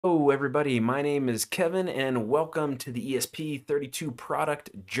Hello, everybody. My name is Kevin, and welcome to the ESP32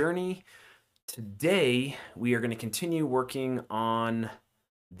 product journey. Today, we are going to continue working on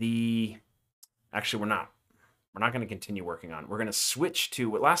the. Actually, we're not. We're not going to continue working on. We're going to switch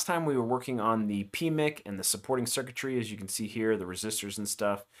to. Last time we were working on the PMIC and the supporting circuitry, as you can see here, the resistors and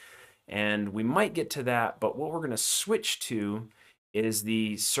stuff. And we might get to that, but what we're going to switch to is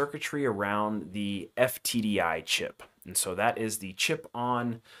the circuitry around the FTDI chip. And so that is the chip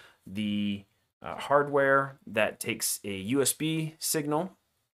on the hardware that takes a USB signal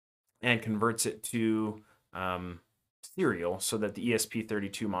and converts it to serial so that the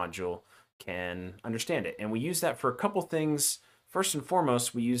ESP32 module can understand it. And we use that for a couple things. First and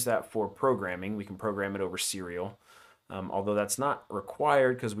foremost, we use that for programming. We can program it over serial. Although that's not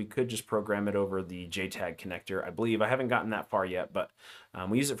required because we could just program it over the JTAG connector. I believe I haven't gotten that far yet, but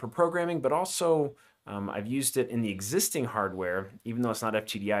we use it for programming, but also I've used it in the existing hardware, even though it's not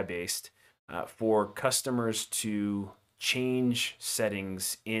FTDI based, for customers to change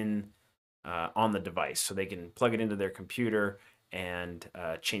settings in on the device so they can plug it into their computer and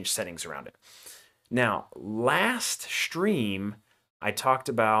change settings around it. Now, last stream, I talked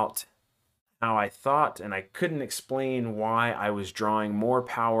about how I thought, and I couldn't explain why I was drawing more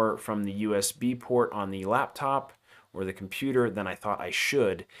power from the USB port on the laptop or the computer than I thought I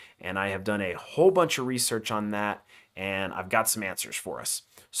should. And I have done a whole bunch of research on that, and I've got some answers for us.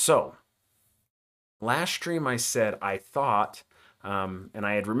 So, last stream I said I thought, and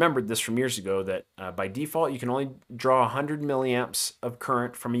I had remembered this from years ago, that by default you can only draw 100 milliamps of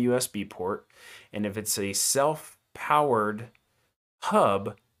current from a USB port. And if it's a self-powered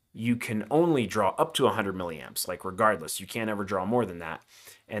hub, you can only draw up to 100 milliamps, like regardless. You can't ever draw more than that.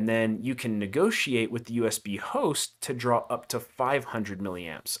 And then you can negotiate with the USB host to draw up to 500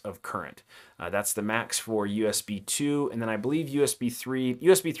 milliamps of current. That's the max for USB 2. And then I believe USB 3.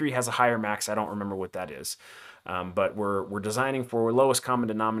 USB 3 has a higher max. I don't remember what that is. But we're designing for lowest common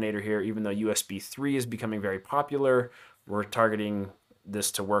denominator here, even though USB 3 is becoming very popular. We're targeting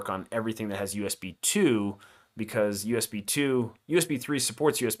this to work on everything that has USB 2, because USB 3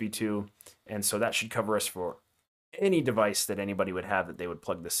 supports USB 2, and so that should cover us for any device that anybody would have that they would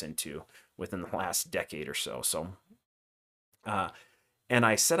plug this into within the last decade or so. And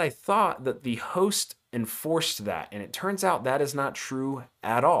I said I thought that the host enforced that, and it turns out that is not true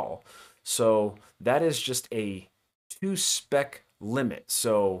at all. So that is just a 2-spec limit.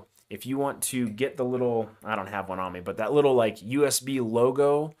 So if you want to get the little, I don't have one on me, but that little like USB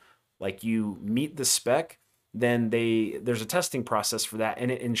logo, like you meet the spec, then there's a testing process for that,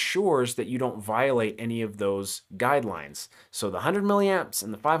 and it ensures that you don't violate any of those guidelines. So the 100 milliamps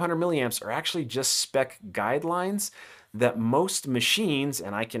and the 500 milliamps are actually just spec guidelines that most machines,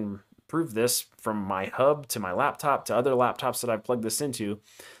 and I can prove this from my hub to my laptop to other laptops that I've plugged this into,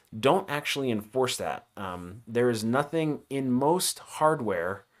 don't actually enforce that. There is nothing in most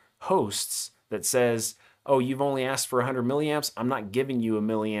hardware hosts that says, oh, you've only asked for 100 milliamps, I'm not giving you a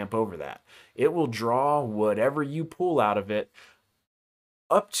milliamp over that. It will draw whatever you pull out of it,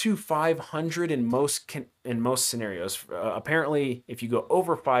 up to 500 in most scenarios. Apparently, if you go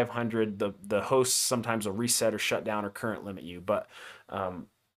over 500, the hosts sometimes will reset or shut down or current limit you. But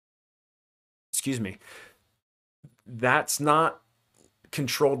excuse me, that's not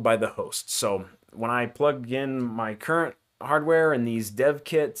controlled by the host. So when I plug in my current hardware and these dev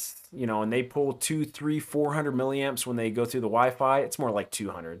kits, and they pull 2, 3, 400 milliamps when they go through the Wi-Fi, it's more like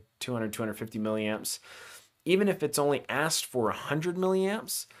 250 milliamps. Even if it's only asked for 100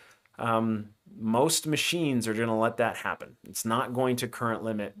 milliamps, most machines are going to let that happen. It's not going to current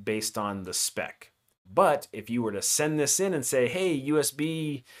limit based on the spec. But if you were to send this in and say, hey,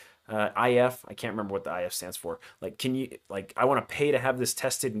 USB IF, I can't remember what the IF stands for. Like, can you, like, I want to pay to have this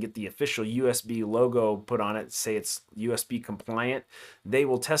tested and get the official USB logo put on it, say it's USB compliant. They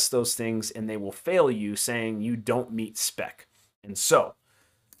will test those things and they will fail you saying you don't meet spec. And so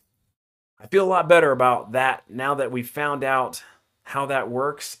I feel a lot better about that now that we've found out how that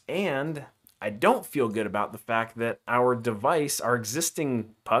works. And I don't feel good about the fact that our device, our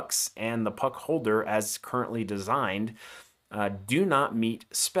existing pucks and the puck holder as currently designed, do not meet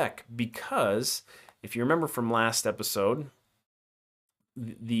spec, because if you remember from last episode,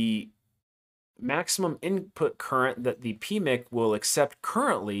 the maximum input current that the PMIC will accept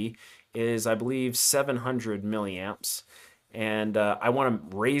currently is, I believe, 700 milliamps. And I want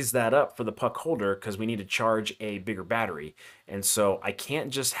to raise that up for the puck holder because we need to charge a bigger battery. And so I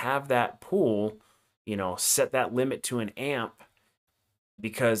can't just have that pool, set that limit to an amp,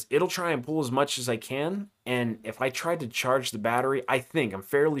 because it'll try and pull as much as I can. And if I tried to charge the battery, I'm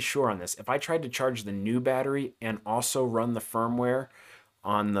fairly sure on this, if I tried to charge the new battery and also run the firmware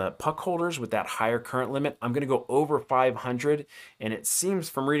on the puck holders with that higher current limit, I'm going to go over 500. And it seems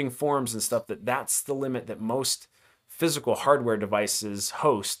from reading forums and stuff that that's the limit that most physical hardware devices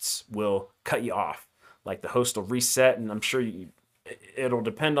hosts will cut you off. Like the host will reset, and I'm sure it'll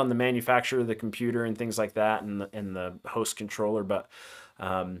depend on the manufacturer of the computer and things like that, and the host controller, but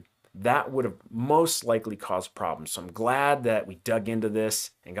that would have most likely caused problems. So I'm glad that we dug into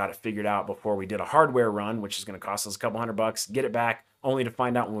this and got it figured out before we did a hardware run, which is going to cost us a couple $100, get it back, only to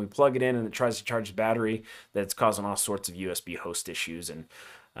find out when we plug it in and it tries to charge the battery that it's causing all sorts of USB host issues. And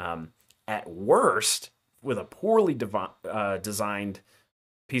at worst, with a poorly designed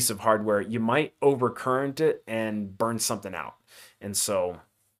piece of hardware, you might overcurrent it and burn something out. And so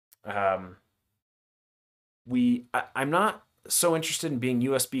I'm not so interested in being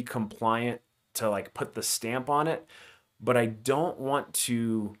USB compliant to like put the stamp on it, but I don't want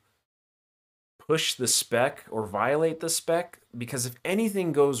to push the spec or violate the spec, because if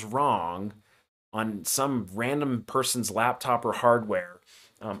anything goes wrong on some random person's laptop or hardware,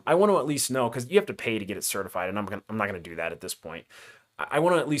 I want to at least know, because you have to pay to get it certified, and I'm not going to do that at this point. I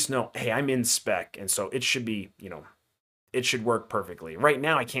want to at least know, hey, I'm in spec, and so it should be, it should work perfectly. Right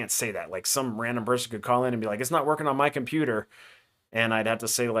now, I can't say that. Like, some random person could call in and be like, it's not working on my computer. And I'd have to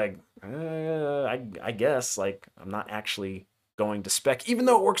say, like, I guess, like, I'm not actually going to spec, even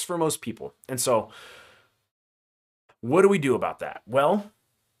though it works for most people. And so what do we do about that? Well,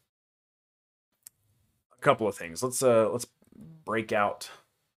 a couple of things. Let's break out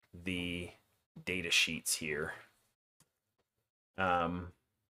the data sheets here.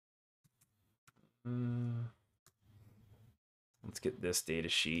 Let's get this data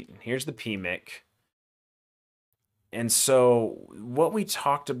sheet. And here's the PMIC. And so what we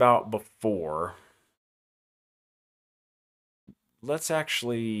talked about before, let's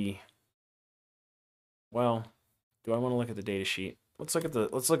actually, well, do I want to look at the data sheet? Let's look at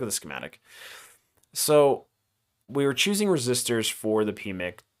the schematic. So we were choosing resistors for the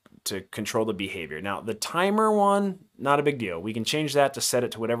PMIC to control the behavior. Now the timer one, not a big deal. We can change that to set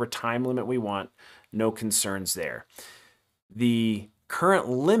it to whatever time limit we want. No concerns there. The current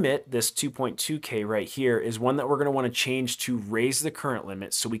limit, this 2.2K right here, is one that we're going to want to change to raise the current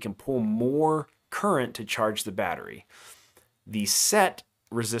limit so we can pull more current to charge the battery. The set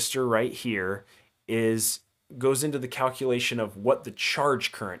resistor right here goes into the calculation of what the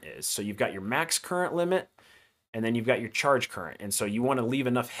charge current is. So you've got your max current limit, and then you've got your charge current. And so you want to leave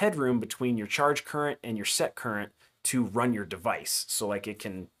enough headroom between your charge current and your set current to run your device, so like it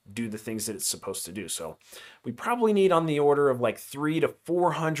can do the things that it's supposed to do. So we probably need on the order of like 300 to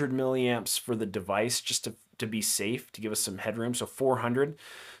 400 milliamps for the device, just to be safe, to give us some headroom. So 400.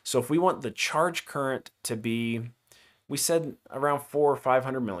 So if we want the charge current to be, we said around 400 or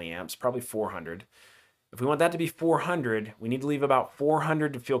 500 milliamps, probably 400. If we want that to be 400, we need to leave about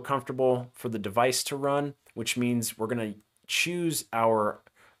 400 to feel comfortable for the device to run, which means we're going to choose our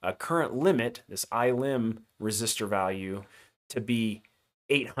current limit, this ILM resistor value, to be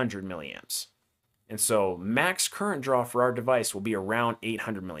 800 milliamps. And so max current draw for our device will be around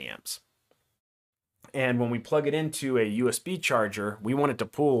 800 milliamps. And when we plug it into a USB charger, we want it to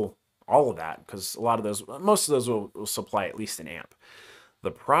pull all of that, because most of those will supply at least an amp.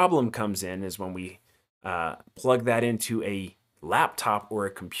 The problem comes in is when we plug that into a laptop or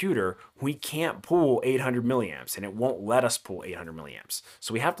a computer, we can't pull 800 milliamps, and it won't let us pull 800 milliamps.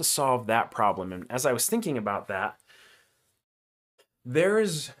 So we have to solve that problem. And as I was thinking about that, there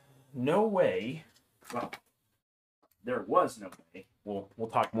is no way, well, there was no way. We'll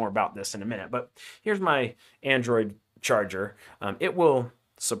talk more about this in a minute, but here's my Android charger. It will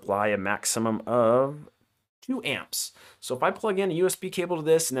supply a maximum of 2 amps. So if I plug in a USB cable to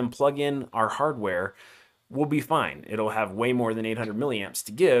this and then plug in our hardware, we'll be fine. It'll have way more than 800 milliamps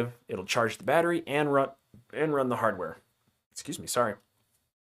to give. It'll charge the battery and run the hardware. Excuse me, sorry.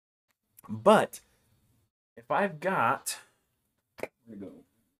 But if I've got,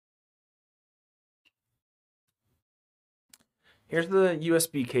 here's the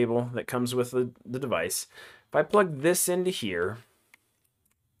USB cable that comes with the device. If I plug this into here,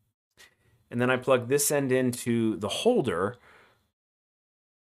 and then I plug this end into the holder,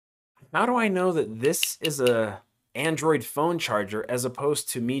 how do I know that this is a Android phone charger as opposed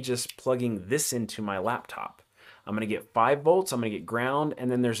to me just plugging this into my laptop? I'm going to get 5 volts, I'm going to get ground, and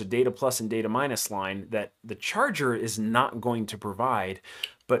then there's a data plus and data minus line that the charger is not going to provide.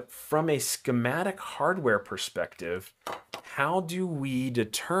 But from a schematic hardware perspective, how do we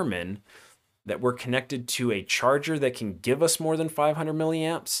determine that we're connected to a charger that can give us more than 500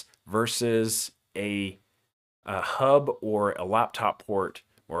 milliamps versus a hub or a laptop port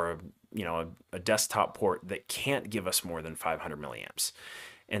or a desktop port that can't give us more than 500 milliamps.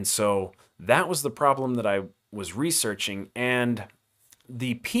 And so that was the problem that I was researching, and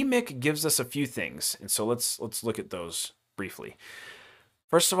the PMIC gives us a few things. And so let's look at those briefly.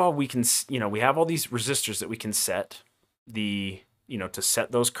 First of all, we can, we have all these resistors that we can set to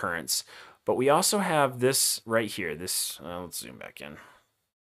set those currents, but we also have this right here, this, let's zoom back in,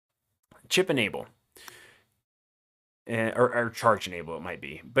 chip enable, or charge enable it might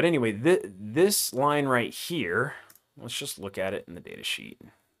be. But anyway, this line right here, let's just look at it in the data sheet.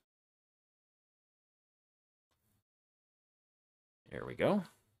 There we go.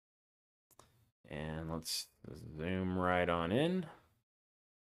 And let's zoom right on in.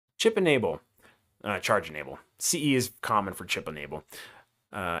 Chip enable, charge enable. CE is common for chip enable.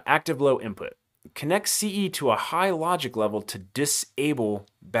 Active low input. Connect CE to a high logic level to disable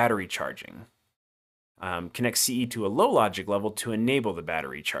battery charging. Connect CE to a low logic level to enable the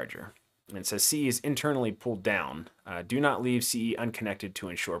battery charger. And it says CE is internally pulled down. Do not leave CE unconnected to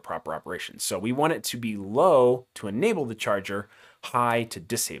ensure proper operation. So we want it to be low to enable the charger, high to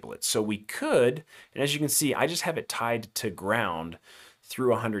disable it. So we could, and as you can see, I just have it tied to ground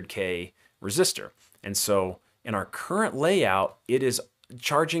through a 100K resistor. And so in our current layout,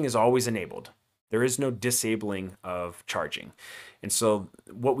 charging is always enabled. There is no disabling of charging. And so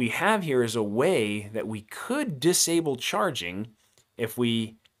what we have here is a way that we could disable charging if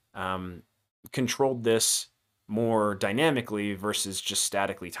we controlled this more dynamically versus just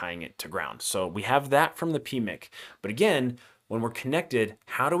statically tying it to ground. So we have that from the PMIC. But again, when we're connected,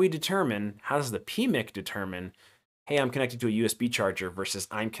 how does the PMIC determine, hey, I'm connected to a USB charger versus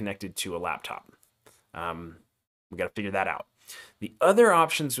I'm connected to a laptop? We got to figure that out. The other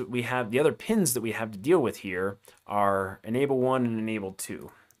options that we have, the other pins that we have to deal with here are enable 1 and enable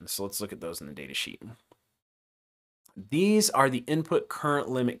 2. So let's look at those in the data sheet. These are the input current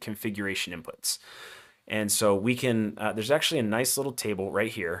limit configuration inputs. And so we can, there's actually a nice little table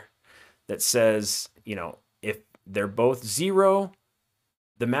right here that says, if they're both 0,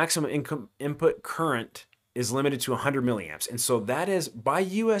 the maximum input current is limited to 100 milliamps. And so that is, by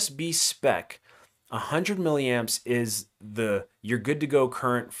USB spec, 100 milliamps is you're good to go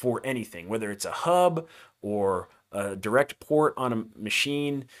current for anything, whether it's a hub or a direct port on a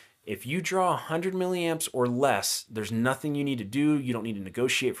machine. If you draw 100 milliamps or less, there's nothing you need to do. You don't need to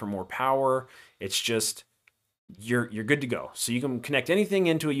negotiate for more power. It's just, you're good to go. So you can connect anything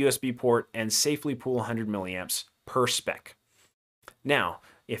into a USB port and safely pull 100 milliamps per spec. Now,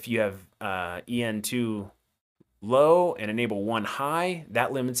 if you have EN2 low and enable 1 high,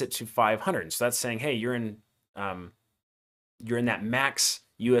 that limits it to 500. So that's saying, hey, you're in that max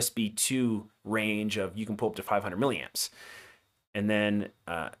USB 2 range of you can pull up to 500 milliamps. And then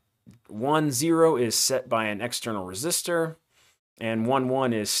 1 0 is set by an external resistor, and 1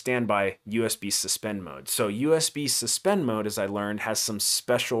 1 is standby USB suspend mode. So USB suspend mode, as I learned, has some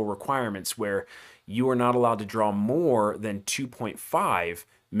special requirements where you are not allowed to draw more than 2.5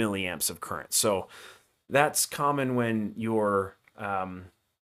 milliamps of current. So that's common when you're,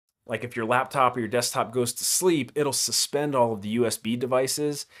 like if your laptop or your desktop goes to sleep, it'll suspend all of the USB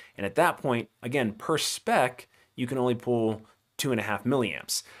devices. And at that point, again, per spec, you can only pull 2.5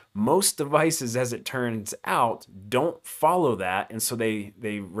 milliamps. Most devices, as it turns out, don't follow that. And so they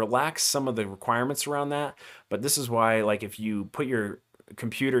relax some of the requirements around that. But this is why, like, if you put your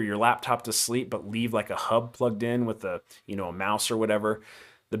computer, your laptop to sleep, but leave like a hub plugged in with a mouse or whatever,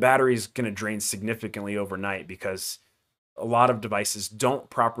 the battery is going to drain significantly overnight because a lot of devices don't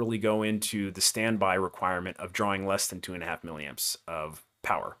properly go into the standby requirement of drawing less than 2.5 milliamps of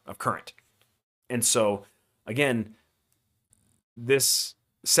power, of current. And so, again,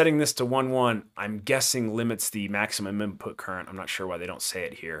 setting this to 1 1, I'm guessing limits the maximum input current. I'm not sure why they don't say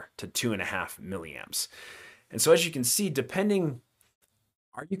it here, to 2.5 milliamps. And so as you can see, depending,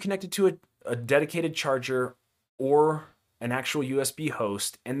 are you connected to a dedicated charger or an actual USB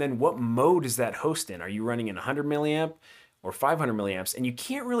host, and then what mode is that host in? Are you running in 100 milliamp or 500 milliamps? And you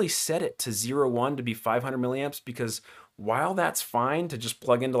can't really set it to 0 1 to be 500 milliamps, because while that's fine to just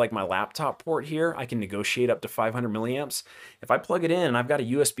plug into like my laptop port here, I can negotiate up to 500 milliamps. If I plug it in and I've got a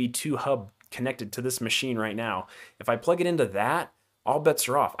USB 2 hub connected to this machine right now, if I plug it into that, all bets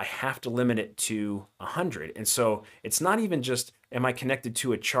are off. I have to limit it to 100. And so it's not even just, am I connected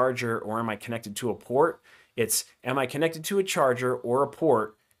to a charger or am I connected to a port? It's, am I connected to a charger or a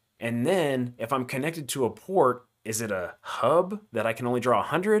port? And then if I'm connected to a port, is it a hub that I can only draw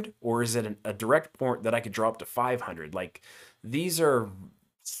 100, or is it a direct port that I could draw up to 500? Like, these are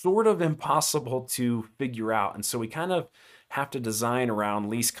sort of impossible to figure out. And so we kind of have to design around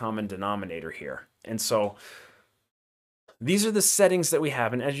least common denominator here. And so these are the settings that we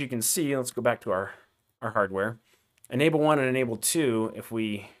have. And as you can see, let's go back to our hardware. Enable 1 and enable 2, if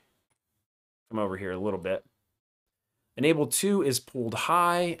we come over here a little bit, enable 2 is pulled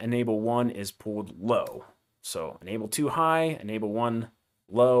high, enable 1 is pulled low. So enable 2 high, enable 1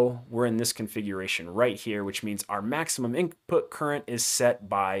 low. We're in this configuration right here, which means our maximum input current is set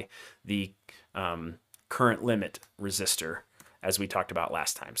by the current limit resistor, as we talked about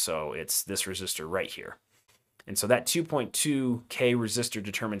last time. So it's this resistor right here. And so that 2.2K resistor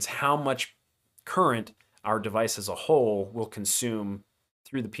determines how much current our device as a whole will consume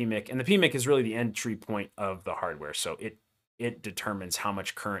through the PMIC. And the PMIC is really the entry point of the hardware. So it determines how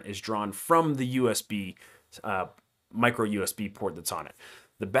much current is drawn from the USB, micro USB port that's on it.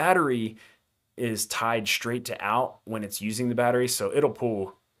 The battery is tied straight to out when it's using the battery. So it'll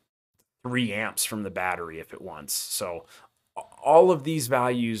pull 3 amps from the battery if it wants. So all of these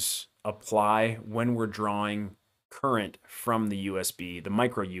values apply when we're drawing current from the USB, the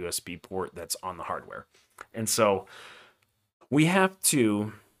micro USB port that's on the hardware. And so we have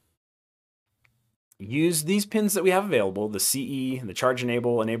to use these pins that we have available, the CE, the charge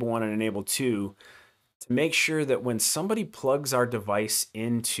enable, enable 1, and enable 2, to make sure that when somebody plugs our device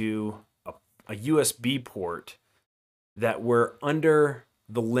into a USB port, that we're under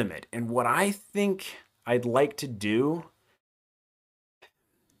the limit. And what I think I'd like to do,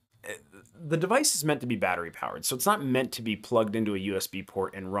 the device is meant to be battery powered, so it's not meant to be plugged into a USB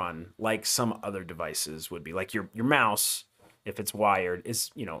port and run like some other devices would be. Like your mouse, if it's wired, is,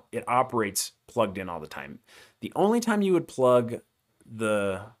 you know, it operates plugged in all the time. The only time you would plug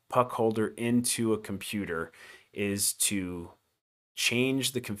the puck holder into a computer is to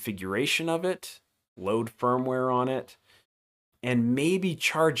change the configuration of it, load firmware on it, and maybe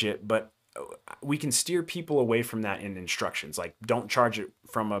charge it, but we can steer people away from that in instructions. Like, don't charge it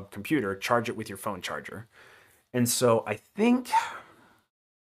from a computer, charge it with your phone charger. And so I think,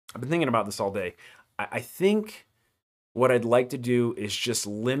 I've been thinking about this all day. I think what I'd like to do is just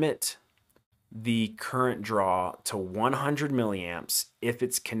limit the current draw to 100 milliamps if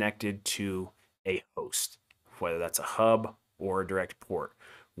it's connected to a host, whether that's a hub or a direct port,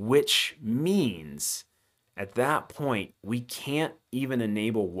 which means at that point, we can't even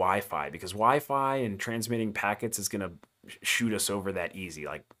enable Wi-Fi, because Wi-Fi and transmitting packets is going to shoot us over that easy,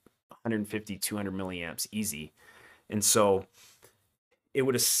 like 150, 200 milliamps easy. And so it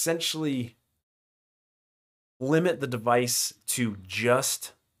would essentially limit the device to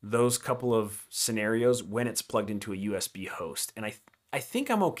just those couple of scenarios when it's plugged into a USB host. And I think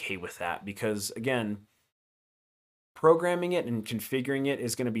I'm okay with that, because again, programming it and configuring it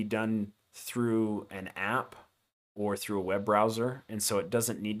is going to be done through an app or through a web browser. And so it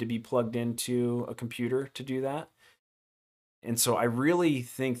doesn't need to be plugged into a computer to do that. And so I really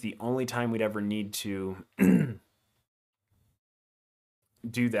think the only time we'd ever need to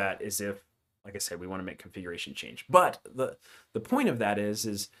do that is if, like I said, we want to make configuration change. But the point of that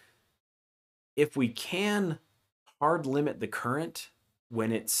is if we can hard limit the current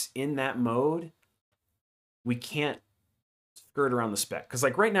when it's in that mode, we can't skirt around the spec. Because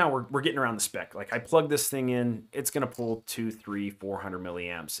like right now we're getting around the spec. Like I plug this thing in, it's going to pull 200, 300, 400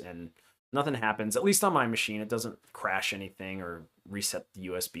 milliamps and nothing happens. At least on my machine, it doesn't crash anything or reset the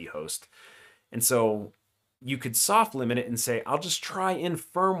USB host. And so you could soft limit it and say, I'll just try in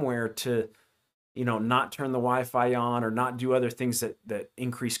firmware to, you know, not turn the Wi-Fi on or not do other things that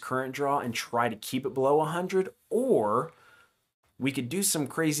increase current draw and try to keep it below 100. Or we could do some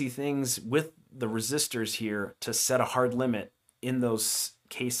crazy things with the resistors here to set a hard limit in those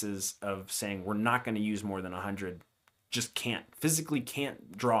cases of saying we're not going to use more than 100, just physically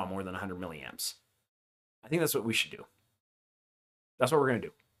can't draw more than 100 milliamps. I think that's what we should do. That's what we're going to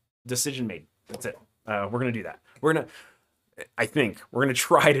do. Decision made. That's it. We're going to do that. I think we're going to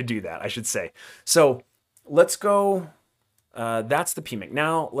try to do that, I should say. So let's go. That's the PMIC.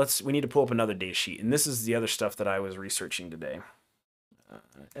 Now we need to pull up another data sheet. And this is the other stuff that I was researching today.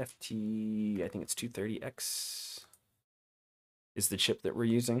 I think it's 230X is the chip that we're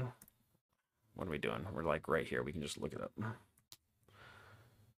using. What are we doing? We're like right here. We can just look it up. Let's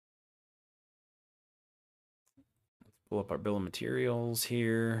pull up our bill of materials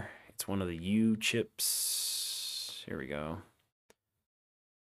here. It's one of the U chips. Here we go.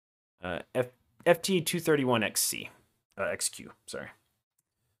 FT231XC. XQ, sorry.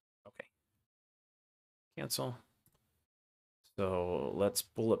 Okay. Cancel. So let's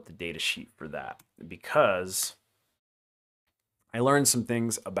pull up the data sheet for that, because I learned some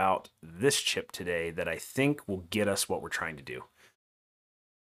things about this chip today that I think will get us what we're trying to do.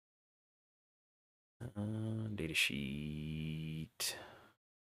 Data sheet.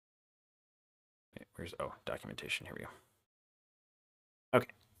 Okay, where's, documentation, here we go. Okay.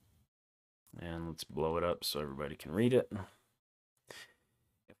 And let's blow it up so everybody can read it.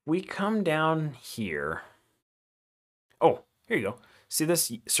 If we come down here, oh, here you go. See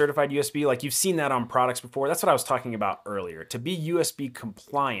this certified USB? Like you've seen that on products before. That's what I was talking about earlier. To be USB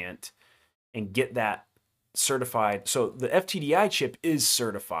compliant and get that certified. So the FTDI chip is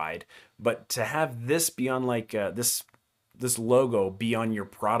certified, but to have this be on like this logo be on your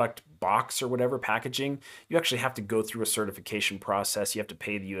product box or whatever packaging, you actually have to go through a certification process. You have to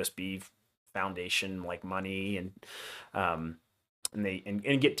pay the USB Foundation like money um,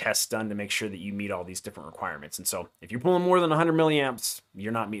 and get tests done to make sure that you meet all these different requirements. And so if you're pulling more than 100 milliamps,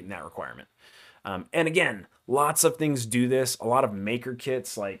 you're not meeting that requirement. And again, lots of things do this. A lot of maker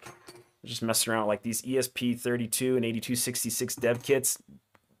kits, like just messing around like these ESP32 and 8266 dev kits,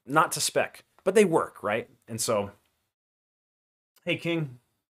 not to spec, but they work, right? And so, hey King,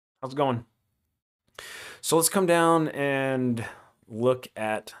 how's it going? So let's come down and look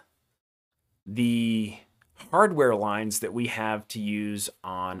at the hardware lines that we have to use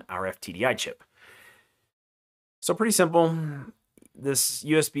on our FTDI chip. So pretty simple. This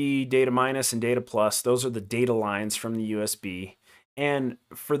USB data minus and data plus, those are the data lines from the USB. And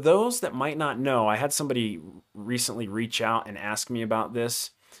for those that might not know, I had somebody recently reach out and ask me about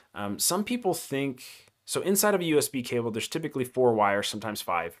this. Some people think, so inside of a USB cable, there's typically 4 wires, sometimes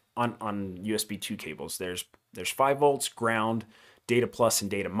 5 on USB 2 cables. There's 5 volts, ground, data plus,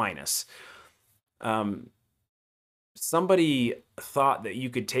 and data minus. Somebody thought that you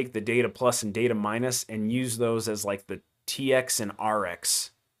could take the data plus and data minus and use those as like the TX and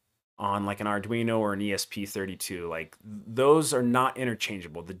RX on like an Arduino or an ESP32. Like those are not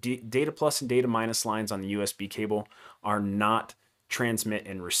interchangeable. The data plus and data minus lines on the USB cable are not transmit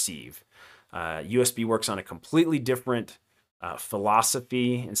and receive. USB works on a completely different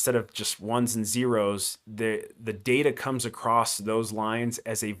philosophy. Instead of just ones and zeros, the data comes across those lines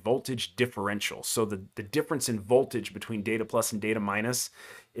as a voltage differential. So the difference in voltage between data plus and data minus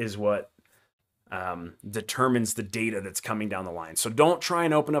is what determines the data that's coming down the line. So don't try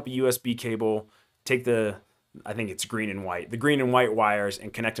and open up a USB cable, take I think it's green and white, the green and white wires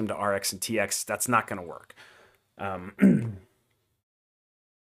and connect them to RX and TX. That's not going to work.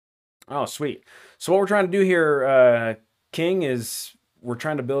 Oh, sweet. So what we're trying to do here, King, is we're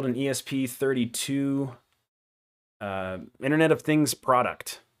trying to build an ESP32 Internet of Things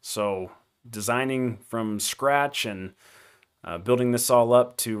product. So designing from scratch and building this all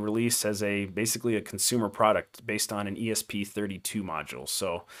up to release as basically a consumer product based on an ESP32 module.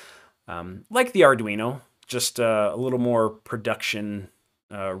 So like the Arduino, just a little more production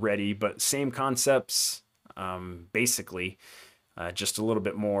ready, but same concepts, basically, just a little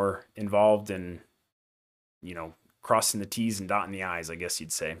bit more involved in, crossing the T's and dotting the I's, I guess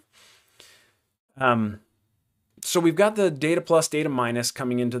you'd say. So we've got the data plus, data minus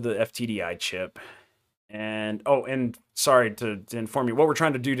coming into the FTDI chip. And sorry to inform you, what we're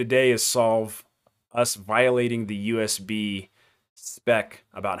trying to do today is solve us violating the USB spec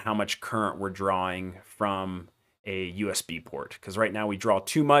about how much current we're drawing from a USB port. Because right now we draw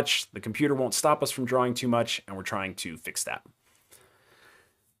too much, the computer won't stop us from drawing too much, and we're trying to fix that.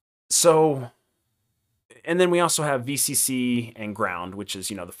 So, and then we also have VCC and ground, which is,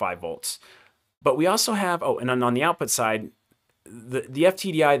 the 5 volts. But we also have, and on the output side, the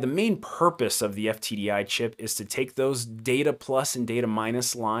FTDI, the main purpose of the FTDI chip is to take those data plus and data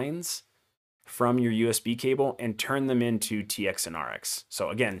minus lines from your USB cable and turn them into TX and RX. So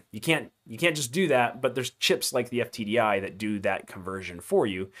again, you can't just do that, but there's chips like the FTDI that do that conversion for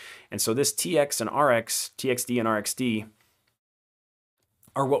you. And so this TX and RX, TXD and RXD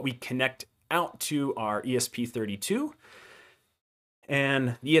are what we connect out to our ESP32.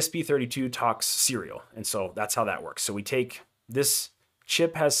 And the ESP32 talks serial. And so that's how that works. So we take this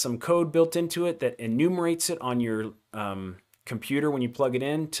chip, has some code built into it that enumerates it on your computer when you plug it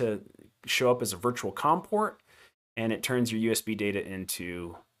in to show up as a virtual COM port, and it turns your USB data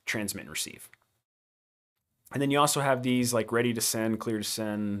into transmit and receive. And then you also have these like ready to send, clear to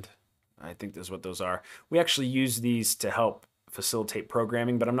send. I think that's what those are. We actually use these to help facilitate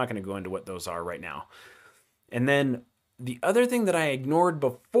programming, but I'm not going to go into what those are right now. And then the other thing that I ignored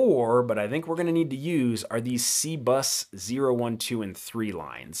before, but I think we're going to need to use, are these C-Bus 0, 1, 2, and 3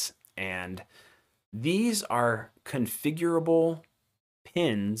 lines. And these are configurable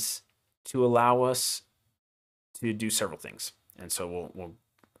pins to allow us to do several things. And so we'll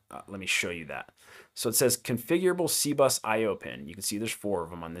let me show you that. So it says configurable C-Bus I/O pin. You can see there's 4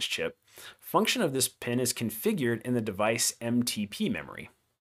 of them on this chip. Function of this pin is configured in the device MTP memory.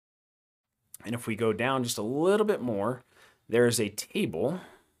 And if we go down just a little bit more, there's a table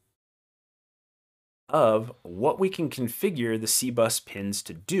of what we can configure the C-bus pins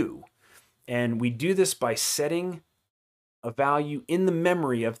to do. And we do this by setting a value in the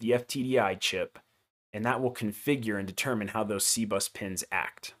memory of the FTDI chip, and that will configure and determine how those C-bus pins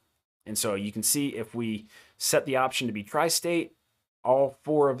act. And so you can see if we set the option to be tri-state, all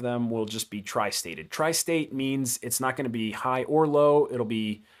 4 of them will just be tri-stated. Tri-state means it's not going to be high or low. It'll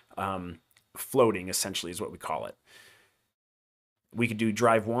be floating, essentially, is what we call it. We could do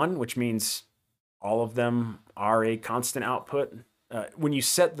drive 1, which means all of them are a constant output. When you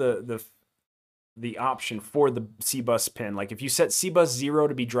set the option for the C-bus pin, like if you set C-bus 0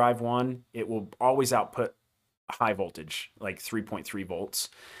 to be drive 1, it will always output high voltage, like 3.3 volts.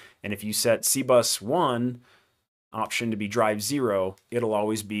 And if you set C-bus 1 option to be drive 0, it'll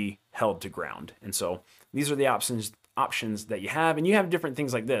always be held to ground. And so these are the options that you have. And you have different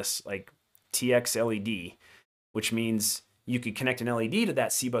things like this, like TX LED, which means you could connect an LED to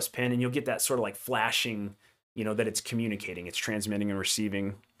that C-bus pin and you'll get that sort of like flashing, that it's communicating, it's transmitting and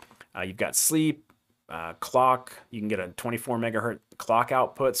receiving. You've got sleep, clock. You can get a 24 megahertz clock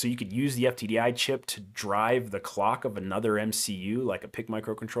output. So you could use the FTDI chip to drive the clock of another MCU, like a PIC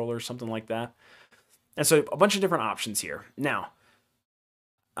microcontroller or something like that. And so a bunch of different options here. Now,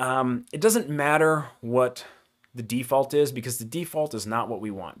 it doesn't matter what the default is, because the default is not what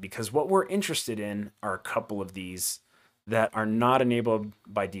we want, because what we're interested in are a couple of these that are not enabled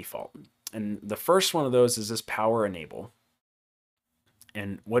by default. And the first one of those is this power enable.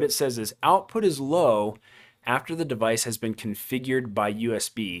 And what it says is output is low after the device has been configured by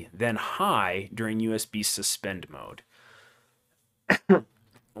USB, then high during USB suspend mode.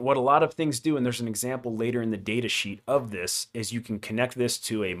 What a lot of things do, and there's an example later in the data sheet of this, is you can connect this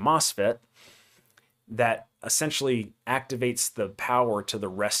to a MOSFET that essentially activates the power to the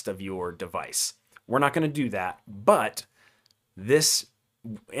rest of your device. We're not going to do that, but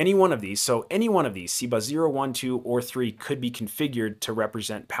any one of these, C-bus 0, 1, 2, or 3 could be configured to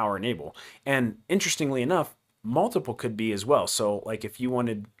represent power enable. And interestingly enough, multiple could be as well. So like if you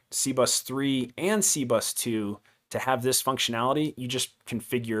wanted C-bus 3 and C-bus 2 to have this functionality, you just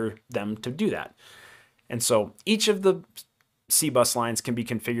configure them to do that. And so each of the C-bus lines can be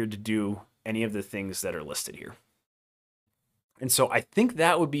configured to do any of the things that are listed here. And so I think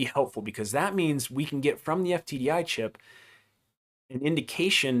that would be helpful, because that means we can get from the FTDI chip an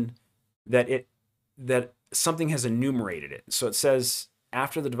indication that something has enumerated it. So it says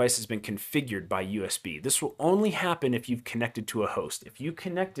after the device has been configured by USB. This will only happen if you've connected to a host. If you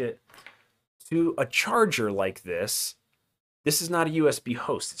connect it to a charger like this is not a USB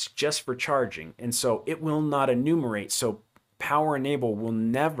host. It's just for charging. And so it will not enumerate. So power enable will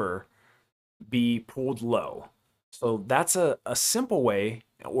never be pulled low. So that's a simple way,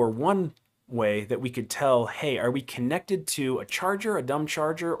 or one way that we could tell, hey, are we connected to a charger, a dumb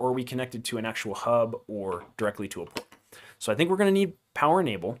charger, or are we connected to an actual hub or directly to a port? So I think we're going to need power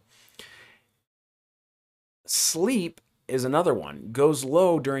enable. Sleep is another one. Goes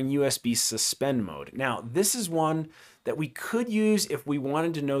low during USB suspend mode. Now, this is one that we could use if we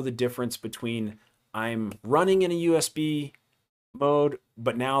wanted to know the difference between I'm running in a USB mode,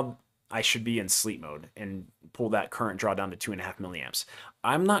 but now I should be in sleep mode, and pull that current draw down to 2.5 milliamps.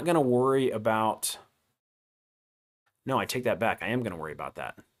 I'm not going to worry about, no, I take that back. I am going to worry about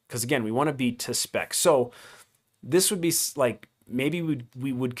that, because again, we want to be to spec. So this would be like, maybe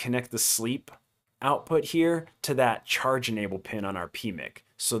we would connect the sleep output here to that charge enable pin on our PMIC,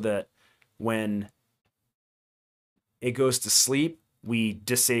 so that when it goes to sleep, we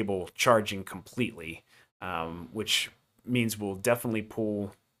disable charging completely, which means we'll definitely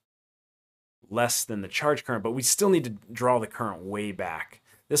pull less than the charge current, but we still need to draw the current way back.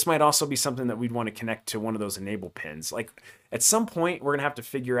 This might also be something that we'd want to connect to one of those enable pins. Like at some point, we're going to have to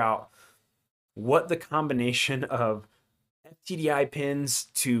figure out what the combination of FTDI pins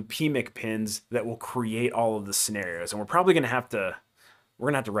to PMIC pins that will create all of the scenarios. And we're probably going to have to,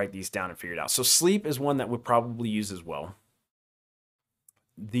 write these down and figure it out. So sleep is one that we'll probably use as well.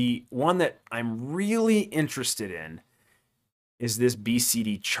 The one that I'm really interested in is this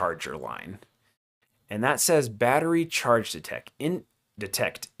BCD charger line. And that says battery charge detect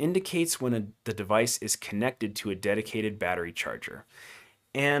indicates when the device is connected to a dedicated battery charger.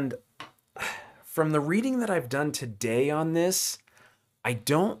 And from the reading that I've done today on this, I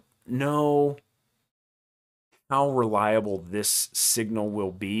don't know how reliable this signal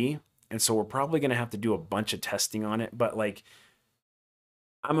will be. And so we're probably going to have to do a bunch of testing on it. But like,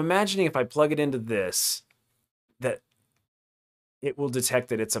 I'm imagining if I plug it into this, that it will detect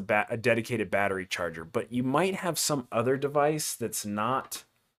that it's a dedicated battery charger. But you might have some other device that's not,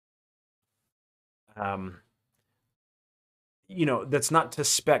 that's not to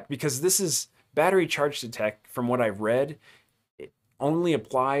spec, because this is battery charge detect, from what I've read, it only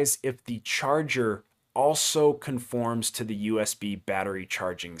applies if the charger also conforms to the USB battery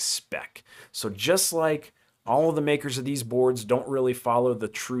charging spec. So just like all of the makers of these boards don't really follow the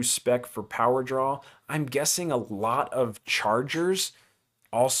true spec for power draw, I'm guessing a lot of chargers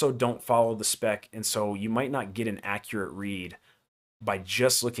also don't follow the spec, and so you might not get an accurate read by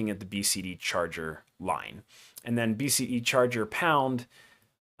just looking at the BCD charger line. And then BCD charger pound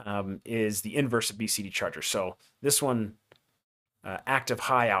is the inverse of BCD charger. So this one, active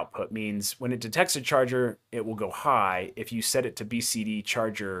high output, means when it detects a charger, it will go high. If you set it to BCD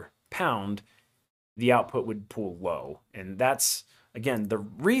charger pound, the output would pull low. And that's, again, the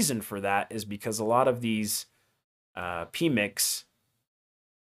reason for that is because a lot of these PMICs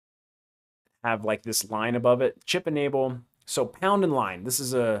have like this line above it, chip enable. So pound and line, this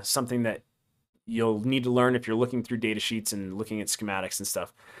is something that you'll need to learn if you're looking through data sheets and looking at schematics and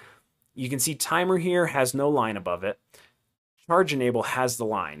stuff. You can see timer here has no line above it. Charge enable has the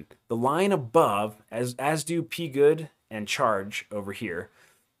line. The line above, as do P good and charge over here,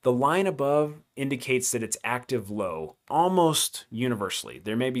 the line above indicates that it's active low, almost universally.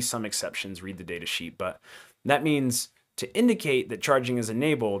 There may be some exceptions, read the data sheet, but that means to indicate that charging is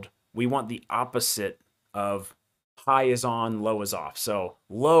enabled, we want the opposite of high is on, low is off. So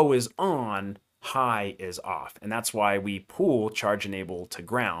low is on, high is off. And that's why we pull charge enable to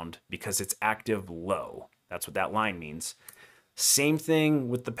ground, because it's active low. That's what that line means. Same thing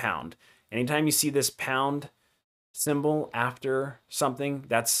with the pound. Anytime you see this pound symbol after something,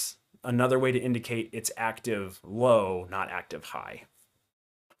 that's another way to indicate it's active low, not active high.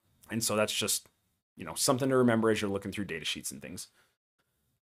 And so that's just, something to remember as you're looking through data sheets and things.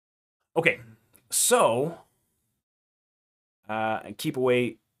 Okay, so keep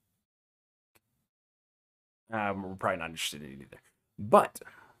away. We're probably not interested in it either. But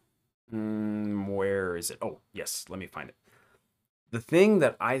where is it? Oh, yes, let me find it. The thing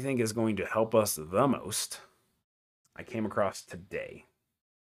that I think is going to help us the most, I came across today.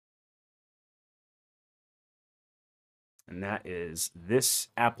 And that is this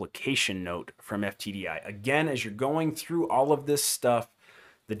application note from FTDI. Again, as you're going through all of this stuff,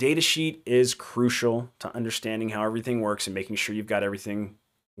 the data sheet is crucial to understanding how everything works and making sure you've got everything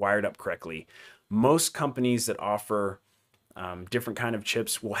wired up correctly. Most companies that offer different kind of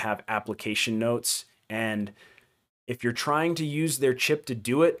chips will have application notes, and if you're trying to use their chip to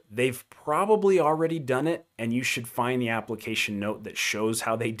do it, they've probably already done it, and you should find the application note that shows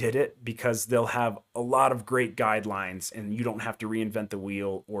how they did it, because they'll have a lot of great guidelines and you don't have to reinvent the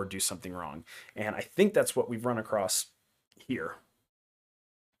wheel or do something wrong. And I think that's what we've run across here.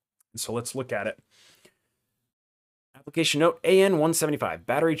 So let's look at it. Application note AN175,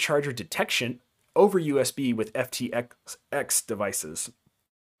 battery charger detection over USB with FTX devices.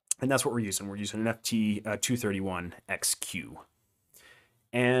 And that's what we're using. We're using an FT231XQ.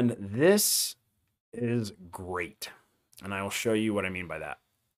 And this is great. And I will show you what I mean by that.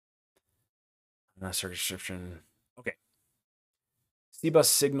 Circuit description. Okay. C-bus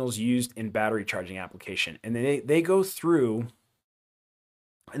signals used in battery charging application. And they go through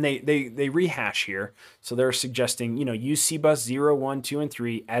and they rehash here. So they're suggesting, use C-bus 0, 1, 2, and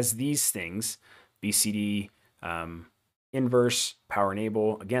 3 as these things. BCD, inverse, power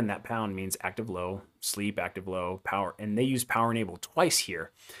enable. Again, that pound means active low, sleep, active low, power. And they use power enable twice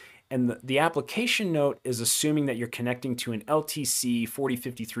here. And the application note is assuming that you're connecting to an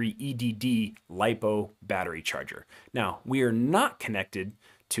LTC4053 EDD LiPo battery charger. Now, we are not connected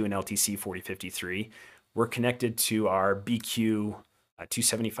to an LTC4053. We're connected to our BQ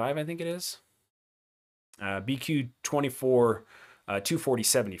 275, I think it is. BQ24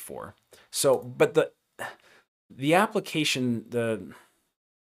 24074. So, but the application, the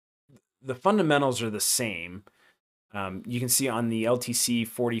fundamentals are the same. You can see on the LTC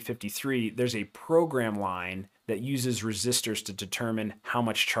 4053, there's a program line that uses resistors to determine how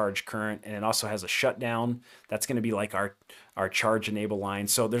much charge current, and it also has a shutdown. That's going to be like our charge enable line.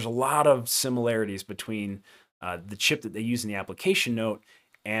 So there's a lot of similarities between the chip that they use in the application note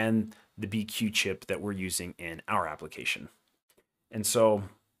and the BQ chip that we're using in our application. And so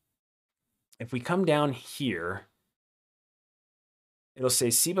if we come down here, it'll say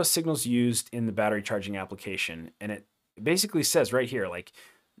C-bus signals used in the battery charging application. And it basically says right here, like,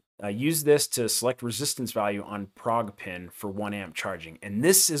 use this to select resistance value on prog pin for 1 amp charging. And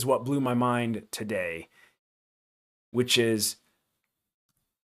this is what blew my mind today, which is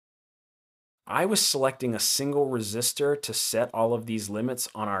I was selecting a single resistor to set all of these limits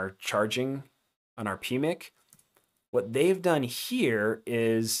on our charging, on our PMIC. What they've done here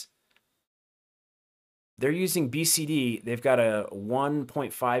is they're using BCD. They've got a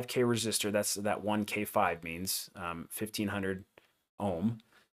 1.5K resistor. That's that 1K5 means 1500 ohm,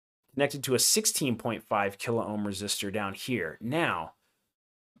 connected to a 16.5 kilo ohm resistor down here. Now,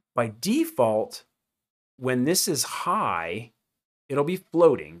 by default, when this is high, it'll be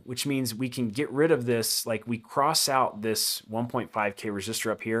floating, which means we can get rid of this. Like we cross out this 1.5K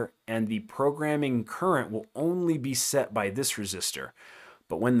resistor up here, and the programming current will only be set by this resistor.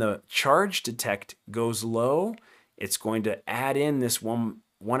 But when the charge detect goes low, it's going to add in this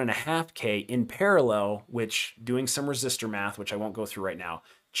 1.5K in parallel, which, doing some resistor math, which I won't go through right now,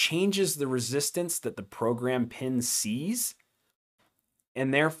 changes the resistance that the program pin sees,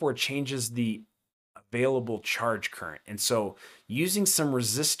 and therefore changes the available charge current. And so using some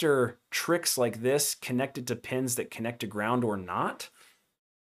resistor tricks like this connected to pins that connect to ground or not,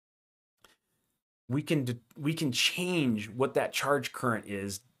 we can change what that charge current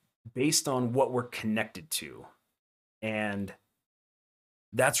is based on what we're connected to. And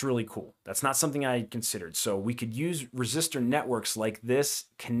that's really cool. That's not something I considered. So we could use resistor networks like this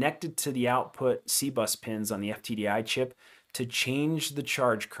connected to the output C-bus pins on the FTDI chip to change the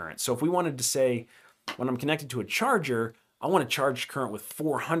charge current. So if we wanted to say, when I'm connected to a charger, I want a charge current with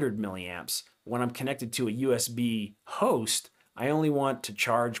 400 milliamps. When I'm connected to a USB host, I only want to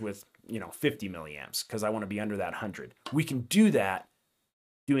charge with 50 milliamps because I want to be under that 100. We can do that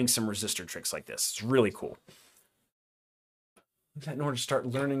doing some resistor tricks like this. It's really cool. In order to start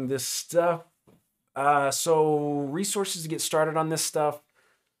learning this stuff. So resources to get started on this stuff.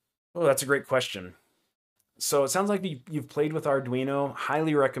 Oh, that's a great question. So it sounds like you've played with Arduino.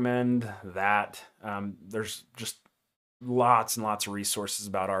 Highly recommend that. There's just lots and lots of resources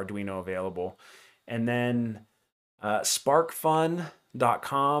about Arduino available. And then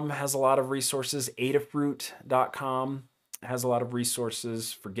sparkfun.com has a lot of resources. Adafruit.com has a lot of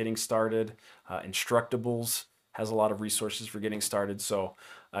resources for getting started. Instructables has a lot of resources for getting started. So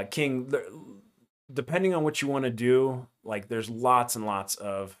King, depending on what you want to do, like there's lots and lots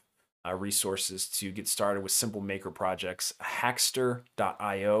of resources to get started with simple maker projects.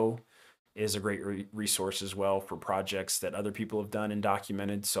 Hackster.io is a great resource as well for projects that other people have done and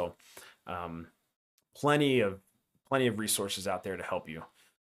documented. So plenty of resources out there to help you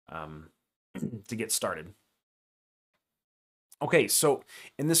to get started. Okay, so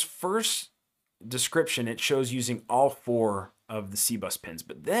in this first description, it shows using all 4 of the C-bus pins,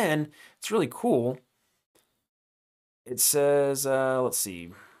 but then it's really cool. It says, let's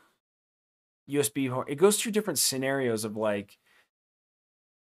see, USB, it goes through different scenarios of like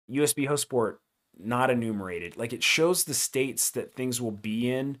USB host port not enumerated. Like it shows the states that things will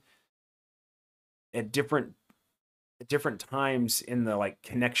be in at different times in the like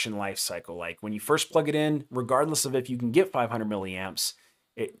connection life cycle. Like when you first plug it in, regardless of if you can get 500 milliamps,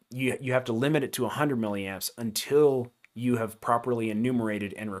 you have to limit it to 100 milliamps until you have properly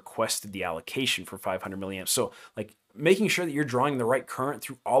enumerated and requested the allocation for 500 milliamps. So like making sure that you're drawing the right current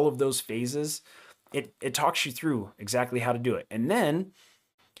through all of those phases, it talks you through exactly how to do it. And then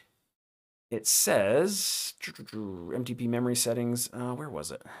it says MTP memory settings. Where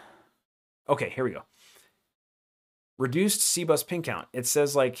was it? Okay, here we go. Reduced C-bus pin count. It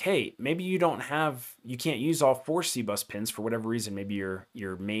says like, hey, maybe you can't use all 4 C-bus pins for whatever reason. Maybe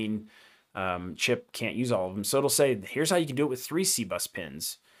your main chip can't use all of them. So it'll say, here's how you can do it with 3 C-bus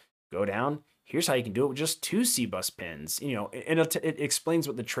pins. Go down. Here's how you can do it with just 2 C-bus pins. And it explains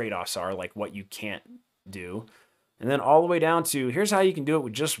what the trade-offs are, like what you can't do. And then all the way down to, here's how you can do it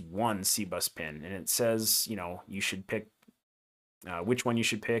with just 1 C-bus pin. And it says, you should pick which one you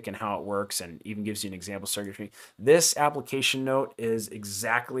should pick and how it works, and even gives you an example circuitry. This application note is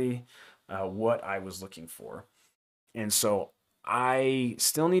exactly what I was looking for. And so I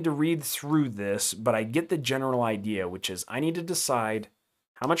still need to read through this, but I get the general idea, which is I need to decide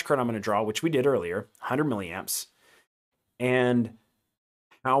how much current I'm going to draw, which we did earlier, 100 milliamps, and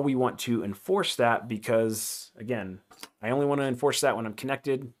how we want to enforce that, because again, I only want to enforce that when I'm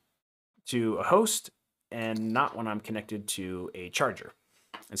connected to a host and not when I'm connected to a charger.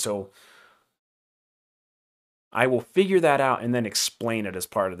 And so I will figure that out and then explain it as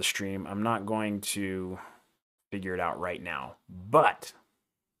part of the stream. I'm not going to figure it out right now. But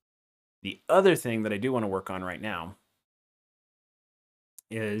the other thing that I do want to work on right now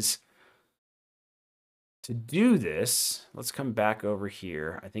is to do this. Let's come back over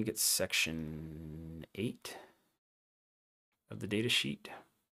here. I think it's section 8 of the data sheet.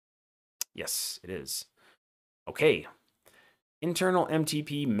 Yes, it is. Okay, internal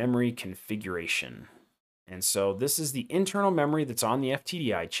MTP memory configuration. And so this is the internal memory that's on the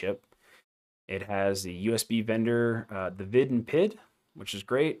FTDI chip. It has the USB vendor, the vid and PID, which is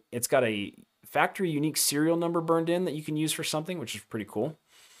great. It's got a factory unique serial number burned in that you can use for something, which is pretty cool.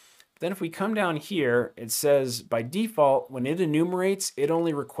 Then if we come down here, it says by default, when it enumerates, it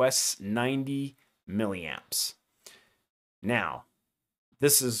only requests 90 milliamps. Now,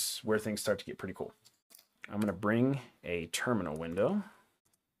 this is where things start to get pretty cool. I'm going to bring a terminal window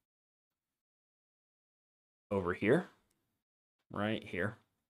over here, right here.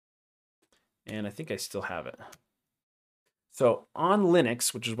 And I think I still have it. So on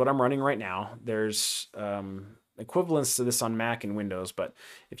Linux, which is what I'm running right now, there's equivalents to this on Mac and Windows, but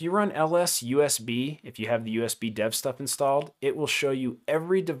if you run ls USB, if you have the USB dev stuff installed, it will show you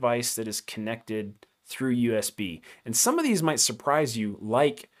every device that is connected through USB. And some of these might surprise you,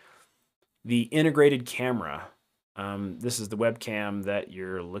 like the integrated camera. This is the webcam that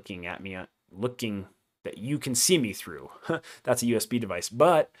you're looking at me, that you can see me through. That's a USB device.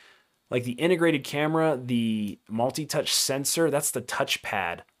 But like the integrated camera, the multi-touch sensor, that's the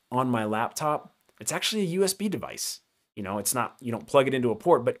touchpad on my laptop. It's actually a USB device. You know, it's not, you don't plug it into a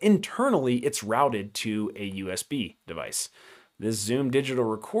port, but internally it's routed to a USB device. This Zoom digital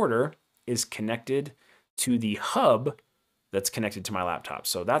recorder is connected to the hub that's connected to my laptop.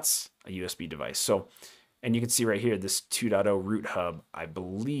 So that's a USB device. So, and you can see right here, this 2.0 root hub, I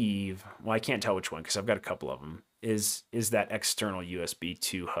believe, well, I can't tell which one because I've got a couple of them, is that external USB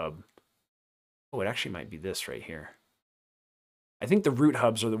 2 hub. Oh, it actually might be this right here. I think the root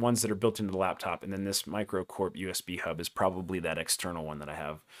hubs are the ones that are built into the laptop, and then this MicroCorp USB hub is probably that external one that I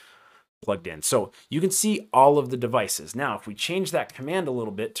have plugged in. So you can see all of the devices. Now, if we change that command a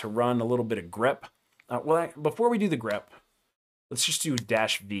little bit to run a little bit of grep, before we do the grep, let's just do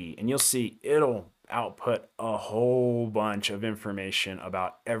 -v, and you'll see it'll output a whole bunch of information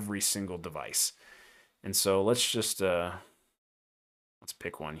about every single device. And so let's just, let's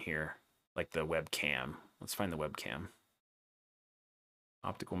pick one here, like the webcam. Let's find the webcam.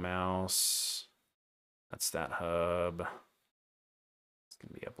 Optical mouse, that's that hub. It's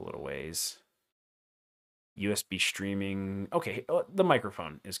gonna be up a little ways. USB streaming, okay, the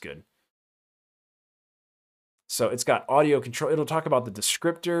microphone is good. So it's got audio control. It'll talk about the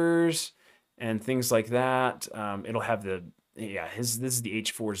descriptors and things like that. It'll have the, this is the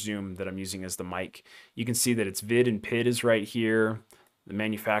H4 Zoom that I'm using as the mic. You can see that its vid and PID is right here. The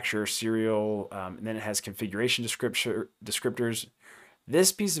manufacturer, serial, and then it has configuration descriptors.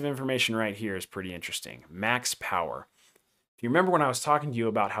 This piece of information right here is pretty interesting. Max power. If you remember when I was talking to you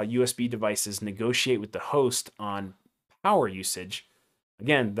about how USB devices negotiate with the host on power usage,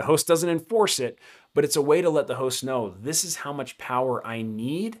 again, the host doesn't enforce it, but it's a way to let the host know this is how much power I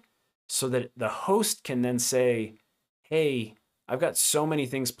need, so that the host can then say, hey, I've got so many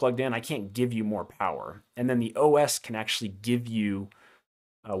things plugged in, I can't give you more power. And then the OS can actually give you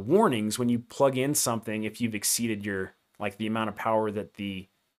warnings when you plug in something if you've exceeded your, like the amount of power that the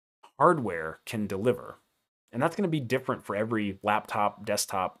hardware can deliver. And that's going to be different for every laptop,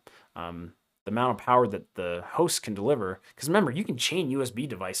 desktop, the amount of power that the host can deliver. Because remember, you can chain USB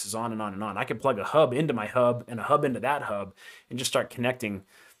devices on and on and on. I could plug a hub into my hub and a hub into that hub and just start connecting,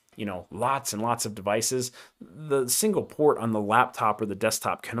 you know, lots and lots of devices. The single port on the laptop or the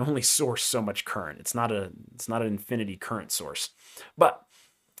desktop can only source so much current. It's not an infinity current source. But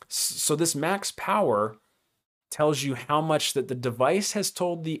so this max power tells you how much that the device has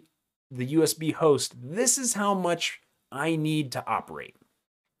told the USB host, this is how much I need to operate.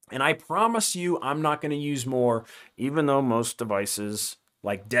 And I promise you, I'm not going to use more, even though most devices,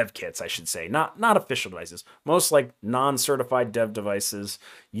 like dev kits, I should say, not official devices, most like non-certified dev devices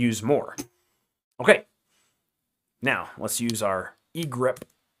use more. Okay, now let's use our egrep.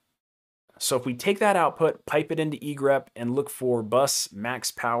 So if we take that output, pipe it into egrep, and look for bus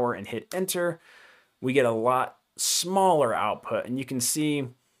max power and hit enter, we get a lot smaller output. And you can see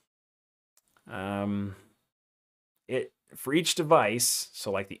it for each device.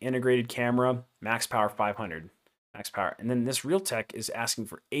 So like the integrated camera, max power 500, max power. And then this Realtek is asking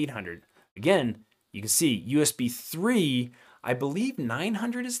for 800. Again, you can see USB 3, I believe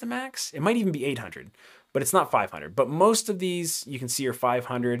 900 is the max. It might even be 800, but it's not 500. But most of these you can see are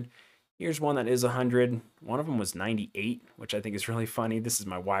 500. Here's one that is 100. One of them was 98, which I think is really funny. This is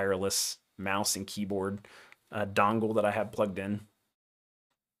my wireless mouse and keyboard dongle that I have plugged in.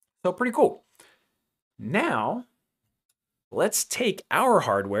 So pretty cool. Now, let's take our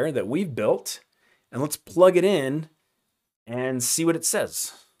hardware that we've built and let's plug it in and see what it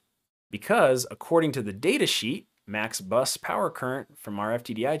says. Because according to the data sheet, max bus power current from our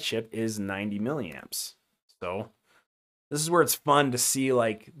FTDI chip is 90 milliamps. So this is where it's fun to see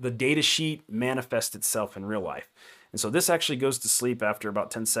like the data sheet manifest itself in real life. And so this actually goes to sleep after about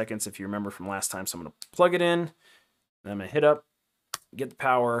 10 seconds, if you remember from last time. So I'm going to plug it in, and I'm going to hit up, get the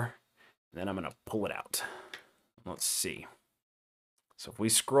power, then I'm going to pull it out. Let's see. So if we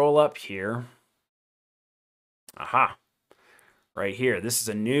scroll up here, aha, right here, this is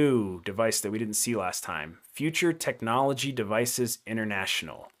a new device that we didn't see last time. Future Technology Devices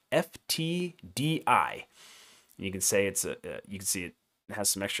International, FTDI. And you can say it's you can see it has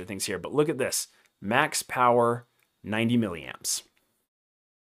some extra things here, but look at this. Max power, 90 milliamps.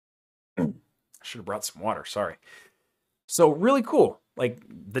 I should have brought some water, sorry. So really cool. Like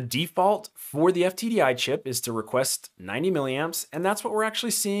the default for the FTDI chip is to request 90 milliamps, and that's what we're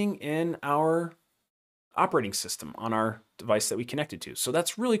actually seeing in our operating system on our device that we connected to. So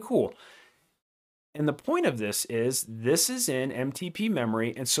that's really cool. And the point of this is in MTP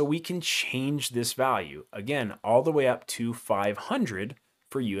memory, and so we can change this value, again, all the way up to 500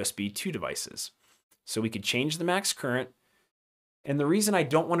 for USB 2 devices. So we could change the max current. And the reason I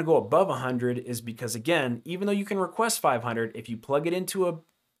don't want to go above 100 is because, again, even though you can request 500, if you plug it into an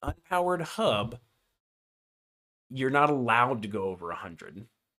unpowered hub, you're not allowed to go over 100,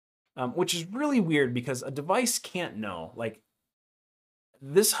 which is really weird because a device can't know. Like,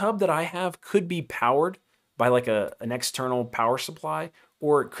 this hub that I have could be powered by like an external power supply,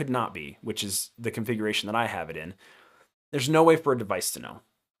 or it could not be, which is the configuration that I have it in. There's no way for a device to know.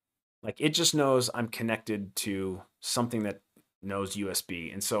 Like, it just knows I'm connected to something that knows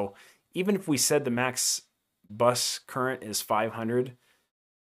USB. And so even if we said the max bus current is 500,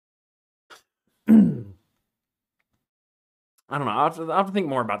 I don't know. I'll have to think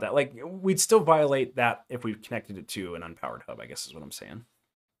more about that. Like, we'd still violate that if we connected it to an unpowered hub, I guess is what I'm saying.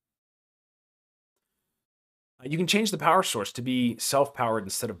 You can change the power source to be self-powered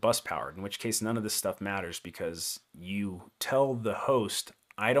instead of bus-powered, in which case none of this stuff matters because you tell the host,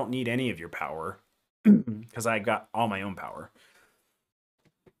 I don't need any of your power because I got all my own power.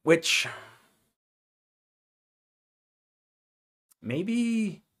 Which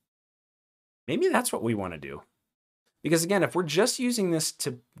maybe that's what we want to do. Because again, if we're just using this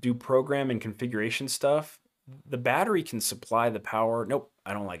to do program and configuration stuff, the battery can supply the power. Nope,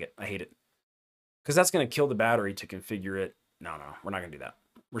 I don't like it. I hate it. Because that's going to kill the battery to configure it. No, we're not going to do that.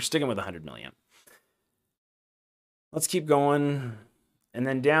 We're sticking with 100 milliamp. Let's keep going. And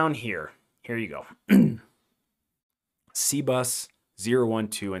then down here you go. C-bus 0, 1,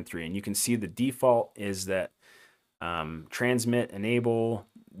 2, and 3. And you can see the default is that transmit, enable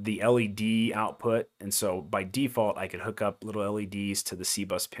the LED output. And so by default, I could hook up little LEDs to the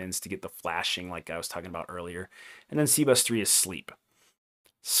C-bus pins to get the flashing like I was talking about earlier. And then C-bus 3 is sleep.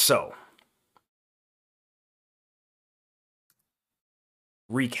 So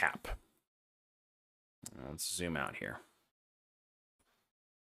recap. Let's zoom out here.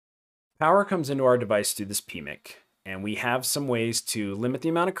 Power comes into our device through this PMIC, and we have some ways to limit the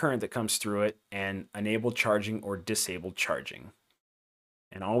amount of current that comes through it and enable charging or disable charging.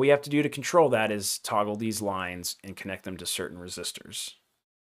 And all we have to do to control that is toggle these lines and connect them to certain resistors.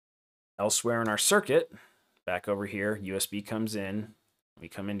 Elsewhere in our circuit, back over here, USB comes in, we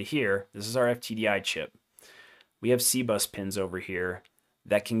come into here, this is our FTDI chip. We have C-bus pins over here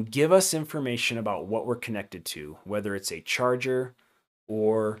that can give us information about what we're connected to, whether it's a charger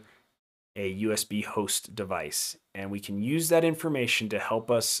or a USB host device. And we can use that information to help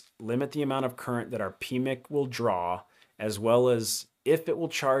us limit the amount of current that our PMIC will draw, as well as if it will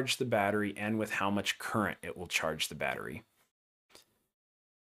charge the battery and with how much current it will charge the battery.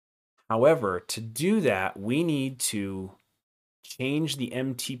 However, to do that, we need to change the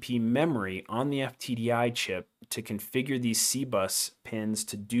MTP memory on the FTDI chip to configure these C-bus pins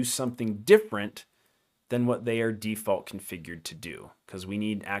to do something different than what they are default configured to do, because we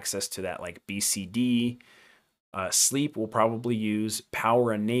need access to that like BCD. Sleep will probably use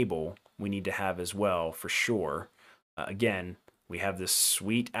power enable we need to have as well for sure. Again, we have this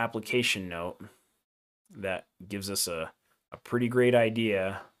sweet application note that gives us a pretty great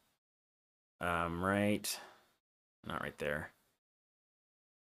idea. Right, not right there.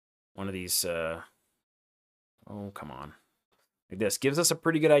 One of these, oh, come on. Like this gives us a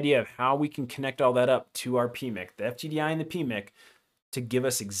pretty good idea of how we can connect all that up to our PMIC, the FTDI and the PMIC, to give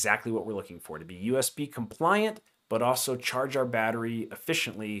us exactly what we're looking for, to be USB compliant, but also charge our battery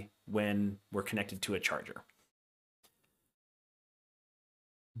efficiently when we're connected to a charger.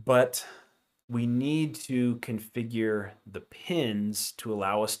 But we need to configure the pins to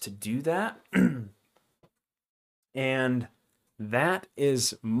allow us to do that. And that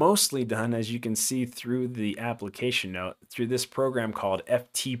is mostly done, as you can see through the application note, through this program called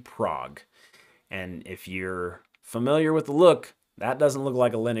FTProg. And if you're familiar with the look, that doesn't look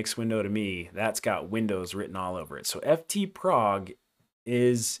like a Linux window to me. That's got Windows written all over it. So FTProg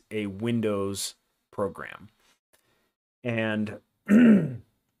is a Windows program. And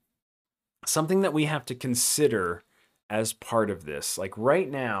something that we have to consider as part of this. Like right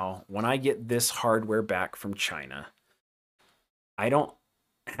now, when I get this hardware back from China, I don't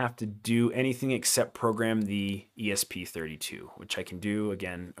have to do anything except program the ESP32, which I can do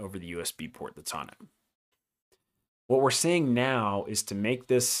again over the USB port that's on it. What we're saying now is to make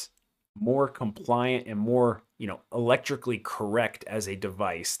this more compliant and more, electrically correct as a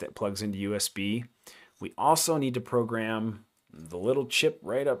device that plugs into USB. We also need to program the little chip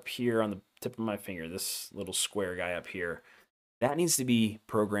right up here on the tip of my finger, this little square guy up here. That needs to be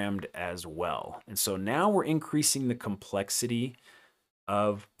programmed as well. And so now we're increasing the complexity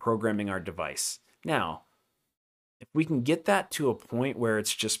of programming our device. Now, if we can get that to a point where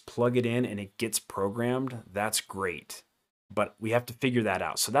it's just plug it in and it gets programmed, that's great. But we have to figure that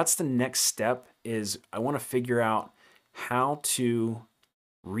out. So that's the next step, is I want to figure out how to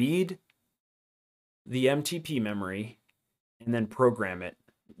read the MTP memory and then program it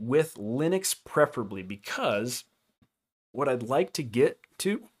with Linux preferably, because what I'd like to get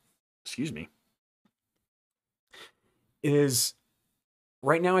to, is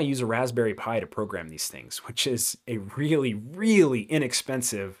right now I use a Raspberry Pi to program these things, which is a really, really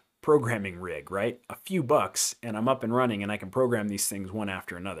inexpensive programming rig, right? A few bucks and I'm up and running and I can program these things one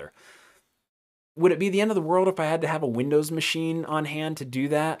after another. Would it be the end of the world if I had to have a Windows machine on hand to do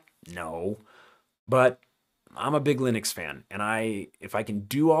that? No, but I'm a big Linux fan, and if I can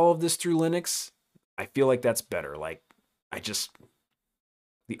do all of this through Linux, I feel like that's better. Like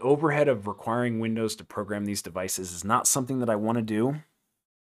the overhead of requiring Windows to program these devices is not something that I want to do.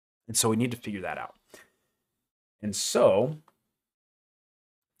 And so we need to figure that out. And so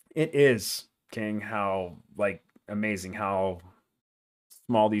it is, King, how amazing how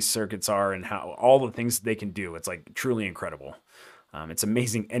small these circuits are and how all the things they can do. It's like truly incredible. It's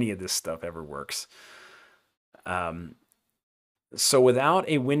amazing any of this stuff ever works. So without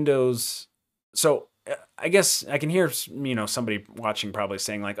a Windows, so I guess I can hear, somebody watching probably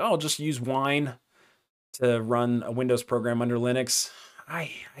saying like, oh, just use Wine to run a Windows program under Linux.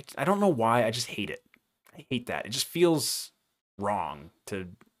 I don't know why. I just hate it. I hate that. It just feels wrong to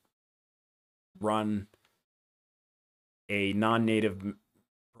run a non-native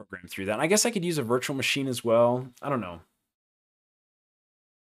program through that. And I guess I could use a virtual machine as well. I don't know.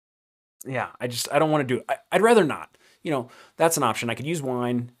 Yeah, I don't want to do it. I'd rather not. That's an option. I could use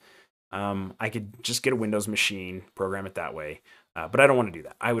Wine. I could just get a Windows machine, program it that way. But I don't want to do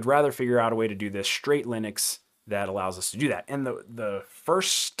that. I would rather figure out a way to do this straight Linux that allows us to do that. And the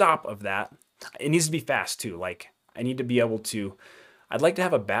first stop of that, it needs to be fast too. Like I need to be able to, I'd like to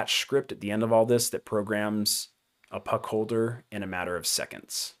have a batch script at the end of all this that programs a puck holder in a matter of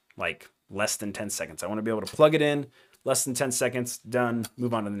seconds, like less than 10 seconds. I want to be able to plug it in, less than 10 seconds, done,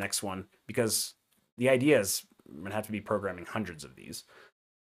 move on to the next one, because the idea is I'm going to have to be programming hundreds of these.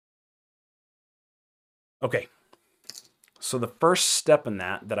 Okay, so the first step in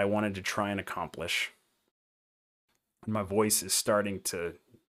that I wanted to try and accomplish, and my voice is starting to,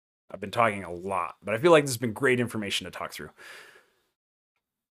 I've been talking a lot, but I feel like this has been great information to talk through.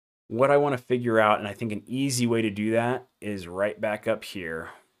 What I want to figure out, and I think an easy way to do that, is right back up here,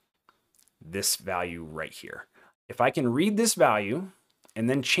 this value right here. If I can read this value and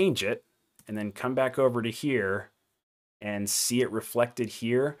then change it, and then come back over to here and see it reflected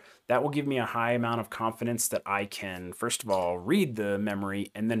here, that will give me a high amount of confidence that I can, first of all, read the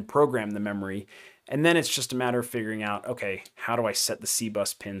memory and then program the memory. And then it's just a matter of figuring out, okay, how do I set the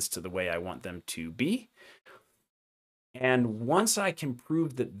C-bus pins to the way I want them to be? And once I can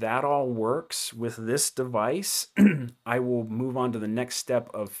prove that that all works with this device, I will move on to the next step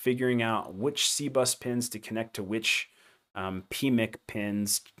of figuring out which C-bus pins to connect to which PMIC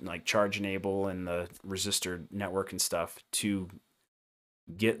pins, like charge enable and the resistor network and stuff, to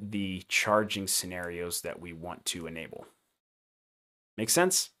get the charging scenarios that we want to enable. Make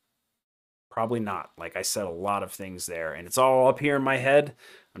sense? Probably not. Like I said, a lot of things there, and it's all up here in my head.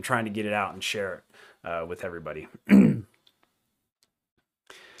 I'm trying to get it out and share it with everybody.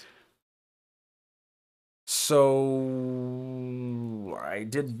 So I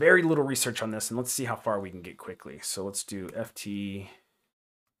did very little research on this, and let's see how far we can get quickly. So let's do ft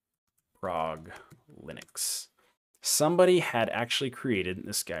prog Linux. Somebody had actually created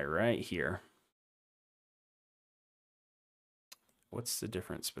this guy right here. What's the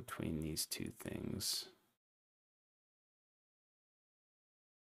difference between these two things?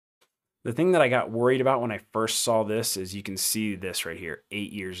 The thing that I got worried about when I first saw this is you can see this right here,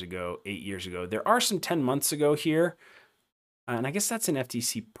 8 years ago. There are some 10 months ago here, and I guess that's an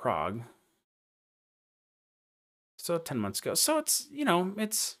FTC prog. So 10 months ago. So it's,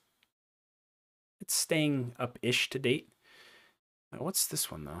 it's staying up-ish to date. What's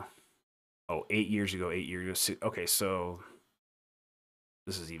this one though? Oh, 8 years ago, 8 years ago. Okay, so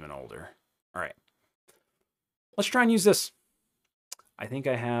this is even older. All right. Let's try and use this. I think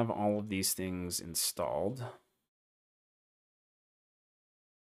I have all of these things installed.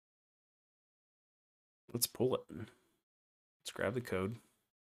 Let's pull it. Let's grab the code,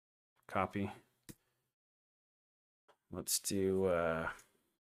 copy. Let's do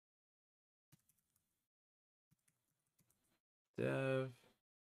dev.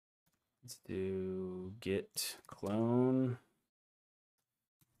 Let's do git clone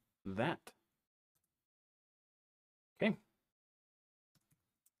that. Okay.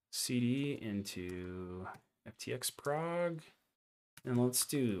 CD into FTX prog. And let's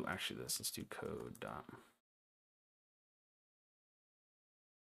do actually this. Let's do code dot.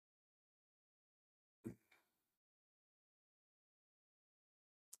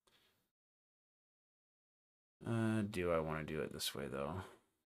 Do I want to do it this way though?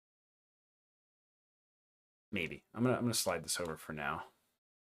 Maybe. I'm gonna slide this over for now.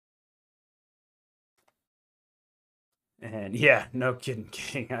 And yeah, no kidding.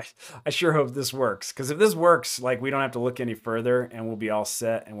 I sure hope this works, because if this works, like, we don't have to look any further, and we'll be all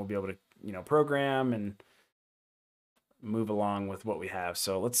set, and we'll be able to, you know, program and move along with what we have.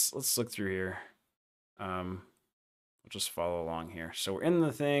 So let's look through here. We'll just follow along here. So we're in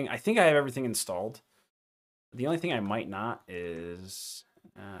the thing. I think I have everything installed. The only thing I might not is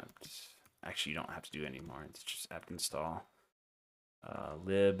apt. Actually, you don't have to do it anymore. It's just apt install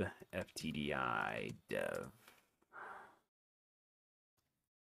lib FTDI dev.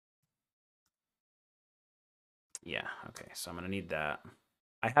 Yeah, okay, so I'm gonna need that.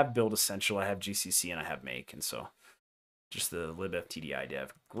 I have build essential, I have GCC, and I have make, and so just the lib FTDI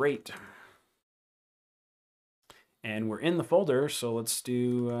dev. Great. And we're in the folder, so let's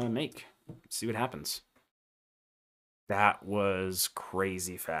do make. Let's see what happens. That was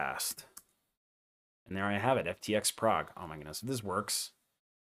crazy fast. And there I have it, FTX prog. Oh my goodness, if this works.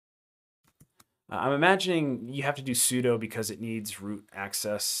 I'm imagining you have to do sudo because it needs root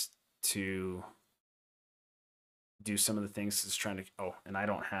access to do some of the things it's trying to. Oh, and I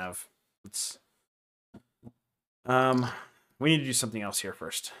don't have. Let's. We need to do something else here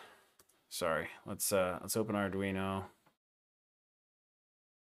first. Sorry. Let's open Arduino.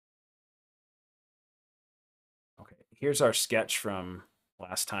 Okay, here's our sketch from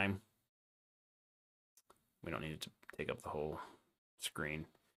last time. We don't need it to take up the whole screen.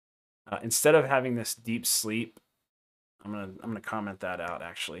 Instead of having this deep sleep, I'm gonna comment that out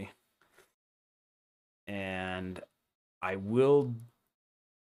actually, and I'm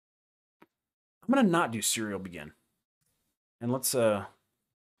gonna not do serial begin, and let's I'm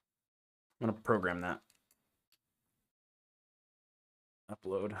gonna program that.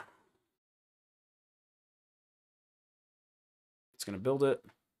 Upload. It's gonna build it,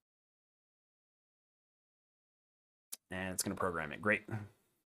 and it's gonna program it. Great.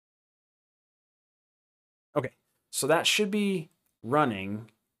 Okay, so that should be running.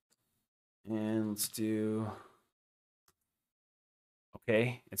 And let's do,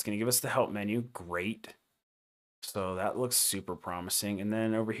 okay, it's going to give us the help menu. Great. So that looks super promising. And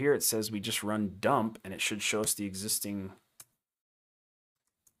then over here, it says we just run dump, and it should show us the existing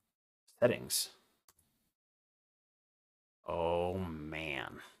settings. Oh,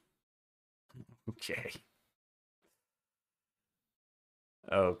 man. Okay.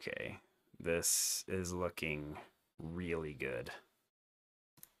 Okay. This is looking really good.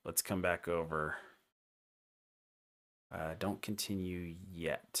 Let's come back over. Don't continue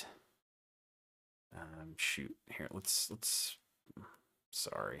yet. Shoot. Here, let's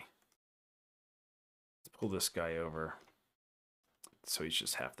sorry. Let's pull this guy over. So he's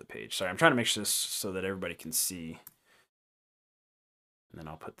just half the page. Sorry, I'm trying to make this so that everybody can see. And then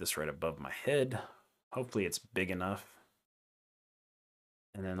I'll put this right above my head. Hopefully it's big enough.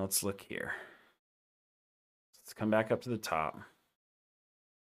 And then let's look here. Let's come back up to the top.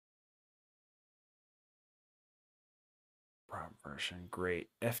 Prop version, great.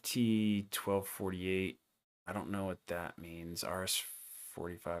 FT1248. I don't know what that means.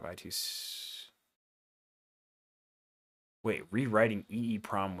 RS45 I2. Wait, rewriting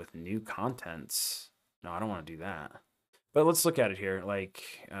EEPROM with new contents. No, I don't want to do that. But let's look at it here. Like,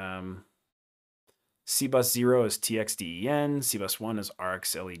 CBus 0 is TXDEN. CBus 1 is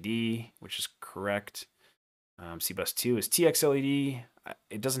RXLED, which is correct. CBus 2 is TXLED.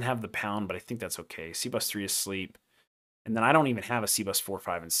 It doesn't have the pound, but I think that's okay. CBus 3 is sleep. And then I don't even have a CBus 4,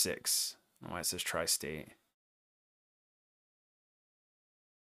 5, and 6. I don't know why it says tri-state.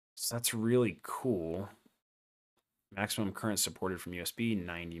 So that's really cool. Maximum current supported from USB,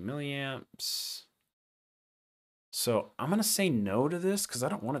 90 milliamps. So I'm going to say no to this because I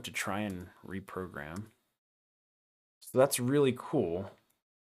don't want it to try and reprogram. So that's really cool.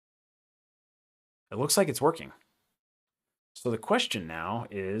 It looks like it's working. So the question now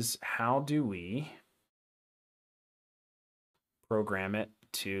is, how do we program it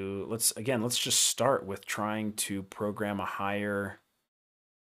to, let's just start with trying to program a higher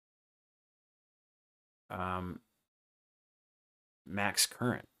max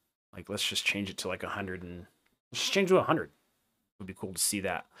current. Like, let's just change it to like 100 and let's just change it to 100. It would be cool to see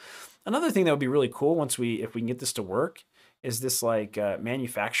that. Another thing that would be really cool if we can get this to work is this like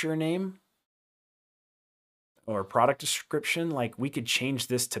manufacturer name or product description. Like, we could change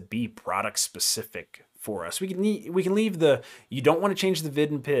this to be product specific for us. We can leave the, you don't want to change the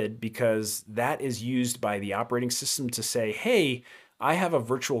vid and PID because that is used by the operating system to say, hey, I have a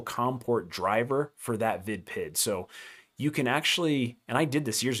virtual COM port driver for that vid PID. So you can actually, and I did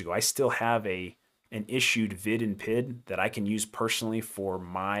this years ago, I still have an issued vid and PID that I can use personally for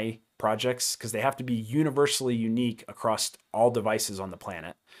my projects because they have to be universally unique across all devices on the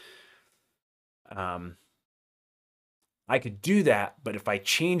planet. I could do that, but if I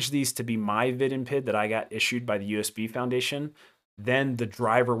change these to be my vid and PID that I got issued by the USB Foundation, then the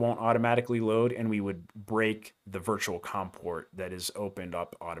driver won't automatically load and we would break the virtual COM port that is opened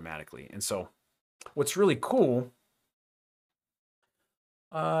up automatically. And so what's really cool,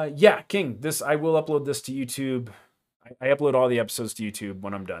 yeah, King, I will upload this to YouTube. I upload all the episodes to YouTube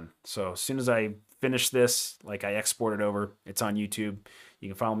when I'm done. So as soon as I finish this, like I export it over, it's on YouTube. You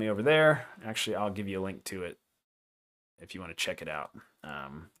can follow me over there. Actually, I'll give you a link to it if you want to check it out.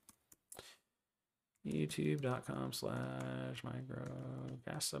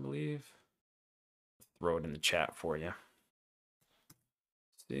 YouTube.com/microcast, I believe. Throw it in the chat for you.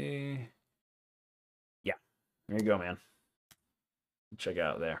 See. Yeah, there you go, man. Check it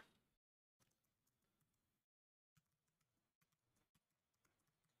out there.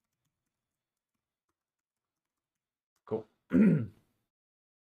 Cool.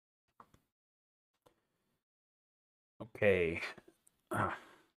 Okay.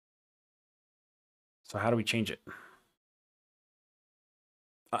 So how do we change it?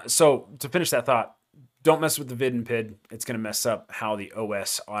 So to finish that thought, don't mess with the vid and PID. It's going to mess up how the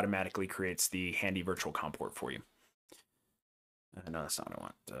OS automatically creates the handy virtual COM port for you. No, that's not what I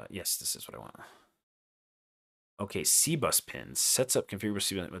want. Yes, this is what I want. Okay, CBus pins sets up configurable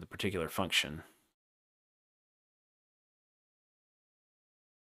CBus with a particular function.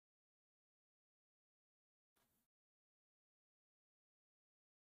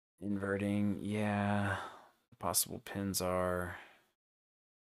 Inverting, yeah. Possible pins are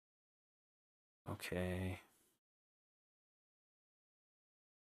okay.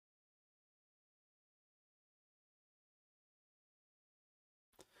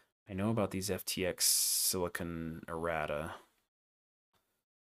 I know about these FTX silicon errata.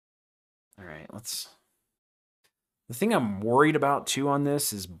 All right, let's. The thing I'm worried about too on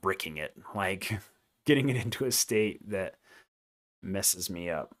this is bricking it, like getting it into a state that messes me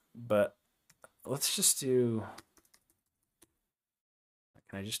up. But let's just do.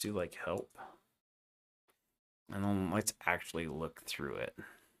 Can I just do like help? And then let's actually look through it.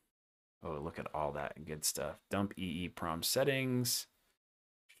 Oh, look at all that good stuff. Dump EEPROM settings.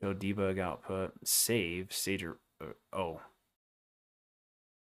 Show debug output. Save. Oh,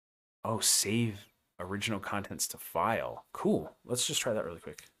 save original contents to file. Cool. Let's just try that really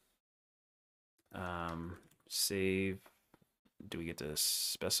quick. Save. Do we get to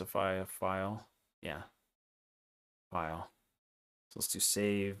specify a file? Yeah. File. So let's do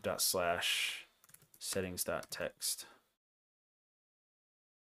save./settings.txt.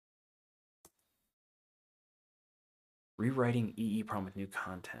 Rewriting EEPROM with new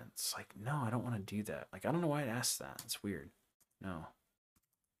contents. Like, no, I don't want to do that. Like, I don't know why it asked that. It's weird. No.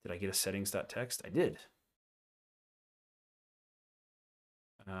 Did I get a settings.txt? I did.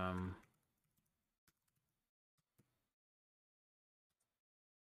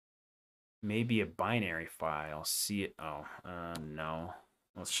 Maybe a binary file. See it. Oh, no.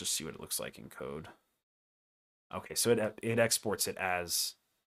 Let's just see what it looks like in code. Okay, so it exports it as.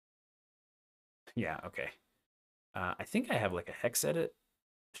 Yeah, okay. I think I have like a hex edit.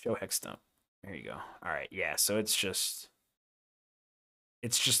 Show hex dump. There you go. All right, yeah. So it's just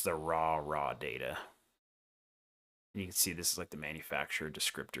the raw data. You can see this is like the manufacturer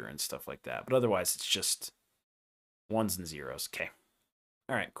descriptor and stuff like that. But otherwise, it's just ones and zeros. Okay.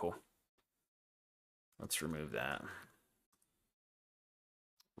 All right, cool. Let's remove that.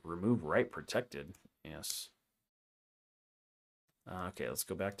 Remove write protected. Yes. Okay, let's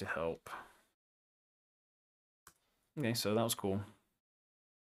go back to help. Okay, so that was cool.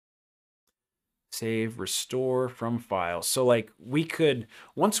 Save, restore from file. So like we could,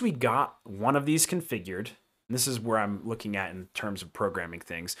 once we got one of these configured, and this is where I'm looking at in terms of programming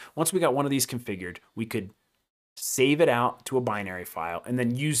things. Once we got one of these configured, we could save it out to a binary file and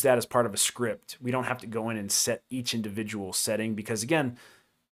then use that as part of a script. We don't have to go in and set each individual setting because again,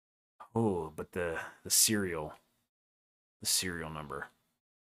 oh, but the serial number.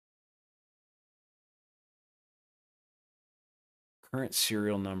 Current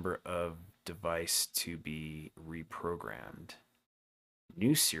serial number of device to be reprogrammed.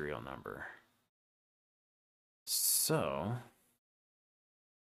 New serial number. So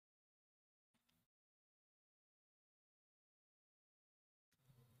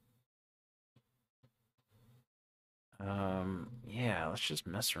yeah, let's just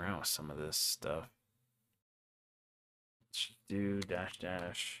mess around with some of this stuff. Let's do dash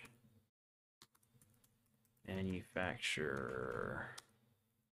dash manufacturer.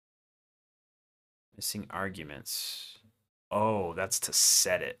 Missing arguments. Oh, that's to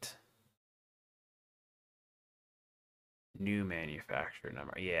set it. New manufacturer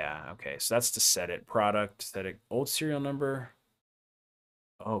number. Yeah, okay. So that's to set it. Product, set it. Old serial number.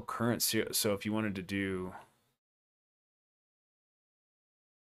 Oh, current serial. So if you wanted to do.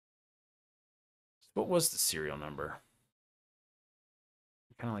 What was the serial number?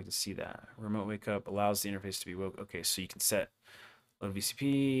 I kind of like to see that. Remote wake up allows the interface to be woke. Okay, so you can set load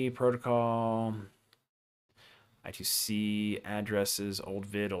VCP, protocol, I2C, addresses, old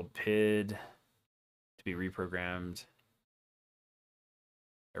vid, old PID to be reprogrammed.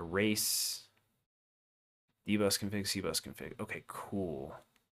 Erase, dbus config, cbus config. Okay, cool.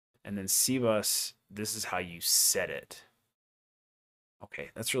 And then cbus, this is how you set it.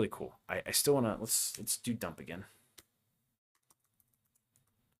 Okay, that's really cool. I still want to, let's do dump again.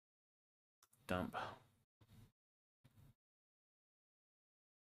 Dump.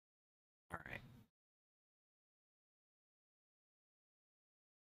 All right.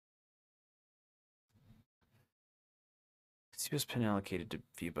 CBus pin allocated to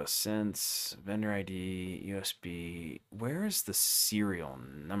VBus sense, vendor ID, USB. Where is the serial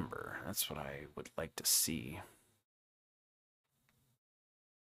number? That's what I would like to see.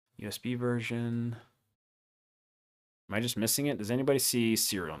 USB version. Am I just missing it? Does anybody see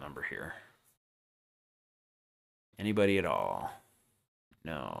serial number here? Anybody at all?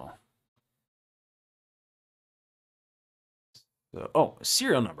 No. So, oh,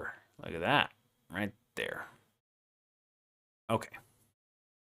 serial number. Look at that. Right there. Okay.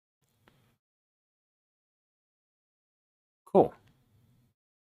 Cool.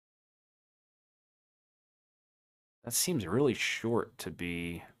 That seems really short to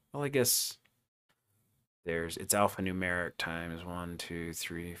be. Well, I guess it's alphanumeric times 1, 2,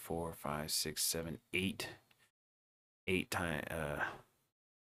 3, 4, 5, 6, 7, 8. 8 times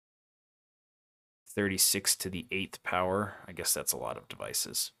 36 to the 8th power. I guess that's a lot of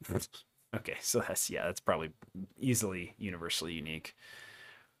devices. Okay, so that's probably easily universally unique.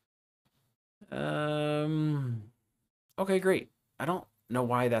 Okay, great. I don't know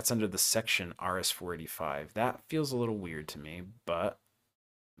why that's under the section RS485. That feels a little weird to me, but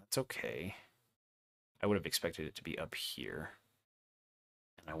that's okay. I would have expected it to be up here.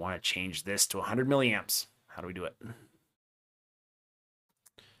 And I want to change this to 100 milliamps. How do we do it?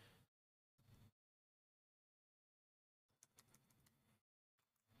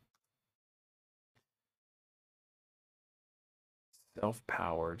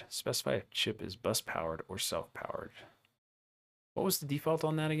 Self-powered. Specify if chip is bus-powered or self-powered. What was the default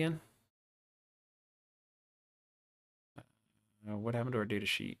on that again? What happened to our data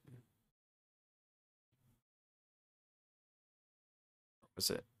sheet? What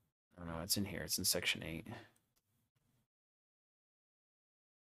was it? Oh no, it's in here. It's in section 8.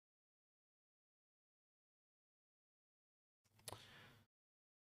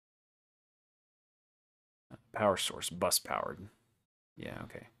 Power source, bus powered. Yeah,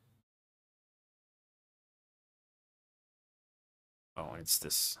 okay. Oh, and it's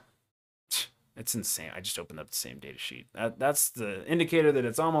this. It's insane. I just opened up the same data sheet. That's the indicator that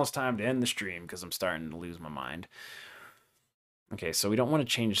it's almost time to end the stream because I'm starting to lose my mind. Okay, so we don't want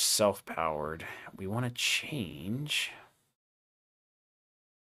to change self-powered. We want to change.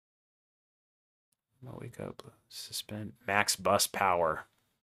 I'll wake up. Suspend. Max bus power.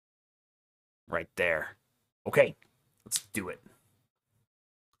 Right there. Okay, let's do it.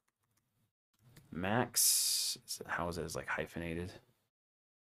 Max. How is it? It's like hyphenated.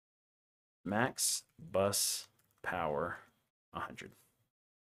 Max bus power 100.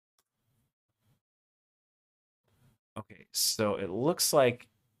 Okay, so it looks like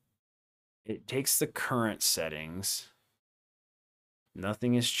it takes the current settings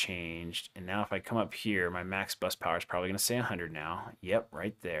Nothing has changed. And now if I come up here, my max bus power is probably going to say 100 now. Yep,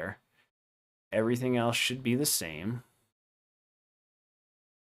 right there. Everything else should be the same,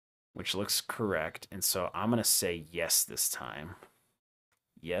 which looks correct. And so I'm going to say yes this time.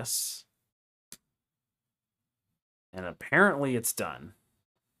 Yes. And apparently it's done.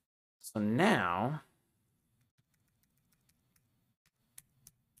 So now,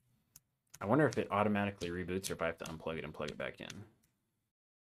 I wonder if it automatically reboots or if I have to unplug it and plug it back in.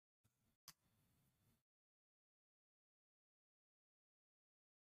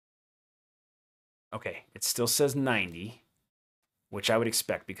 Okay, it still says 90, which I would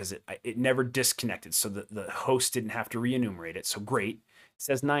expect because it never disconnected. So the host didn't have to re-enumerate it. So great. It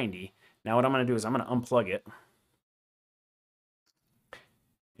says 90. Now what I'm going to do is I'm going to unplug it.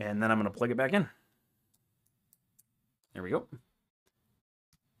 And then I'm going to plug it back in. There we go.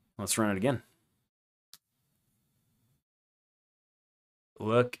 Let's run it again.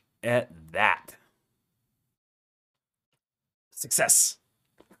 Look at that. Success.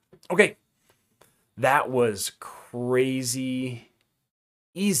 Okay. That was crazy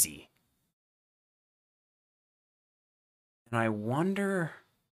easy. And I wonder,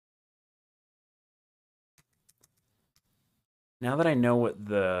 now that I know what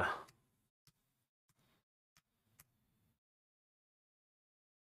the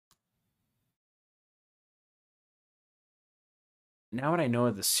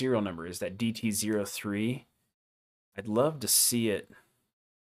serial number is, that DT03, I'd love to see it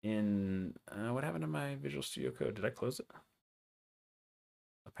in, what happened to my Visual Studio Code? Did I close it?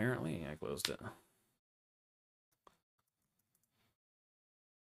 Apparently, I closed it.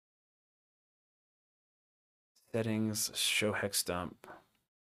 Settings, show hex dump.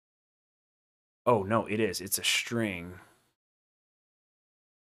 Oh, no, it is. It's a string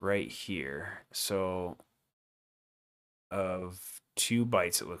right here. So of 2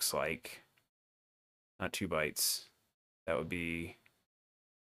 bytes, it looks like. Not 2 bytes. That would be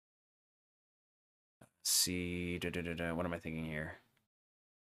C. What am I thinking here?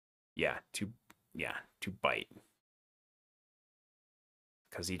 Yeah, 2 byte.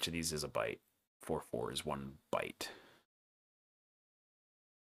 Because each of these is a byte. 4 is 1 byte.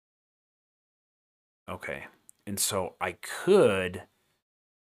 Okay. And so I could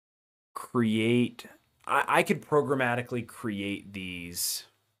create, I could programmatically create these.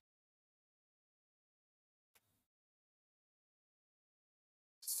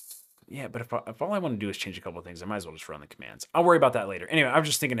 Yeah, but if all I want to do is change a couple of things, I might as well just run the commands. I'll worry about that later. Anyway, I'm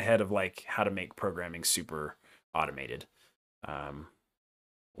just thinking ahead of like how to make programming super automated. We'll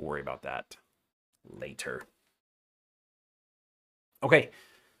worry about that later. Okay,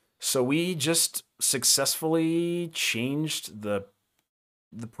 so we just successfully changed the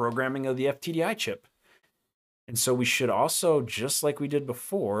programming of the FTDI chip. And so we should also, just like we did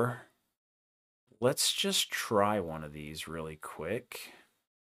before, let's just try one of these really quick.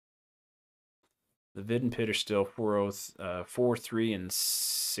 The vid and PID are still 43 and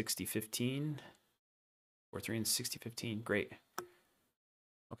 6015. 43 and 6015, great.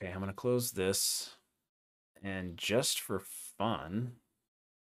 Okay, I'm gonna close this. And just for fun,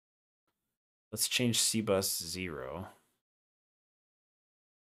 let's change CBus 0.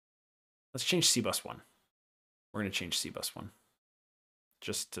 Let's change CBus 1. We're gonna change CBus 1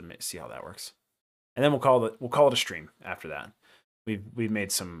 just to see how that works. And then we'll call it a stream after that. We've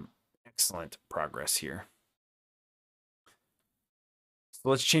made some excellent progress here. So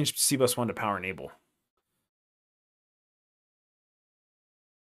let's change CBus 1 to power enable.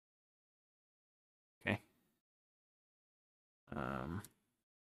 Okay.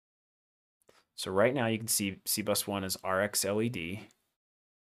 So right now you can see CBus 1 is RX LED.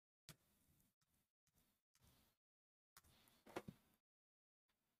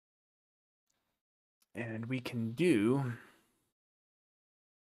 And we can do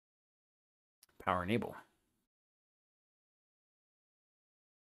power enable.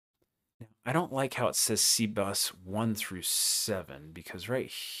 Now, I don't like how it says CBus 1 through 7, because right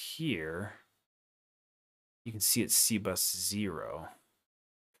here you can see it's CBus 0.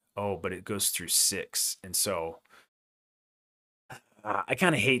 Oh, but it goes through 6. And so I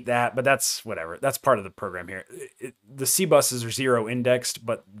kind of hate that, but that's whatever. That's part of the program here. The CBuses are 0 indexed,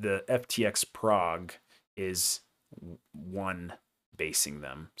 but the FTX prog is 1 basing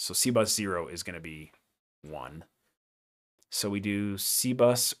them. So CBus 0 is going to be 1. So we do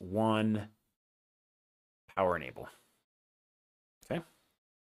CBus 1 power enable. Okay.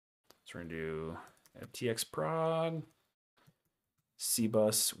 So we're going to do FTX prog,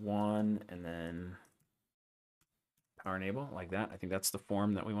 CBus 1, and then power enable like that. I think that's the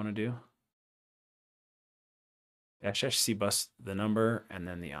form that we want to do. CBus, the number, and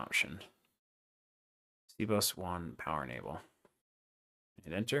then the option. CBus 1 power enable.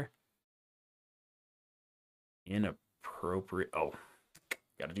 Hit enter. Inappropriate. Oh,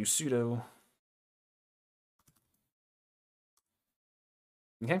 got to do sudo.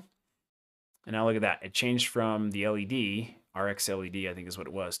 Okay. And now look at that. It changed from the LED, RX LED, I think is what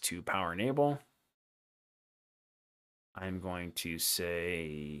it was, to power enable. I'm going to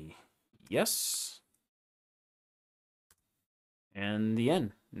say yes. And the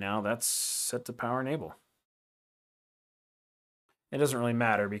end. Now that's set to power enable. It doesn't really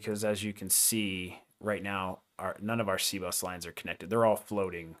matter because as you can see right now, none of our CBus lines are connected. They're all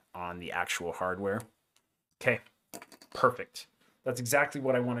floating on the actual hardware. Okay, perfect. That's exactly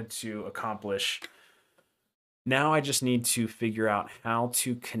what I wanted to accomplish. Now I just need to figure out how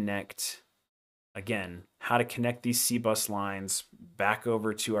to connect, again, how to connect these CBus lines back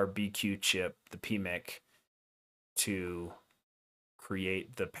over to our BQ chip, the PMIC, to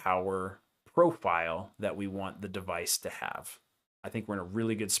create the power profile that we want the device to have. I think we're in a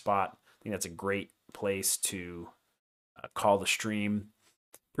really good spot. I think that's a great place to call the stream.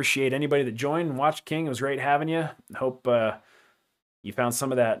 Appreciate anybody that joined and watched, King. It was great having you. Hope you found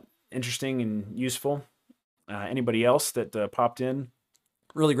some of that interesting and useful. Anybody else that popped in,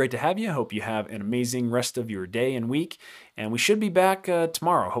 really great to have you. Hope you have an amazing rest of your day and week. And we should be back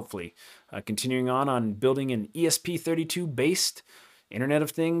tomorrow, hopefully, continuing on building an ESP32 based Internet of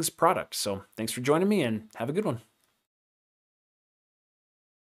Things product. So thanks for joining me and have a good one.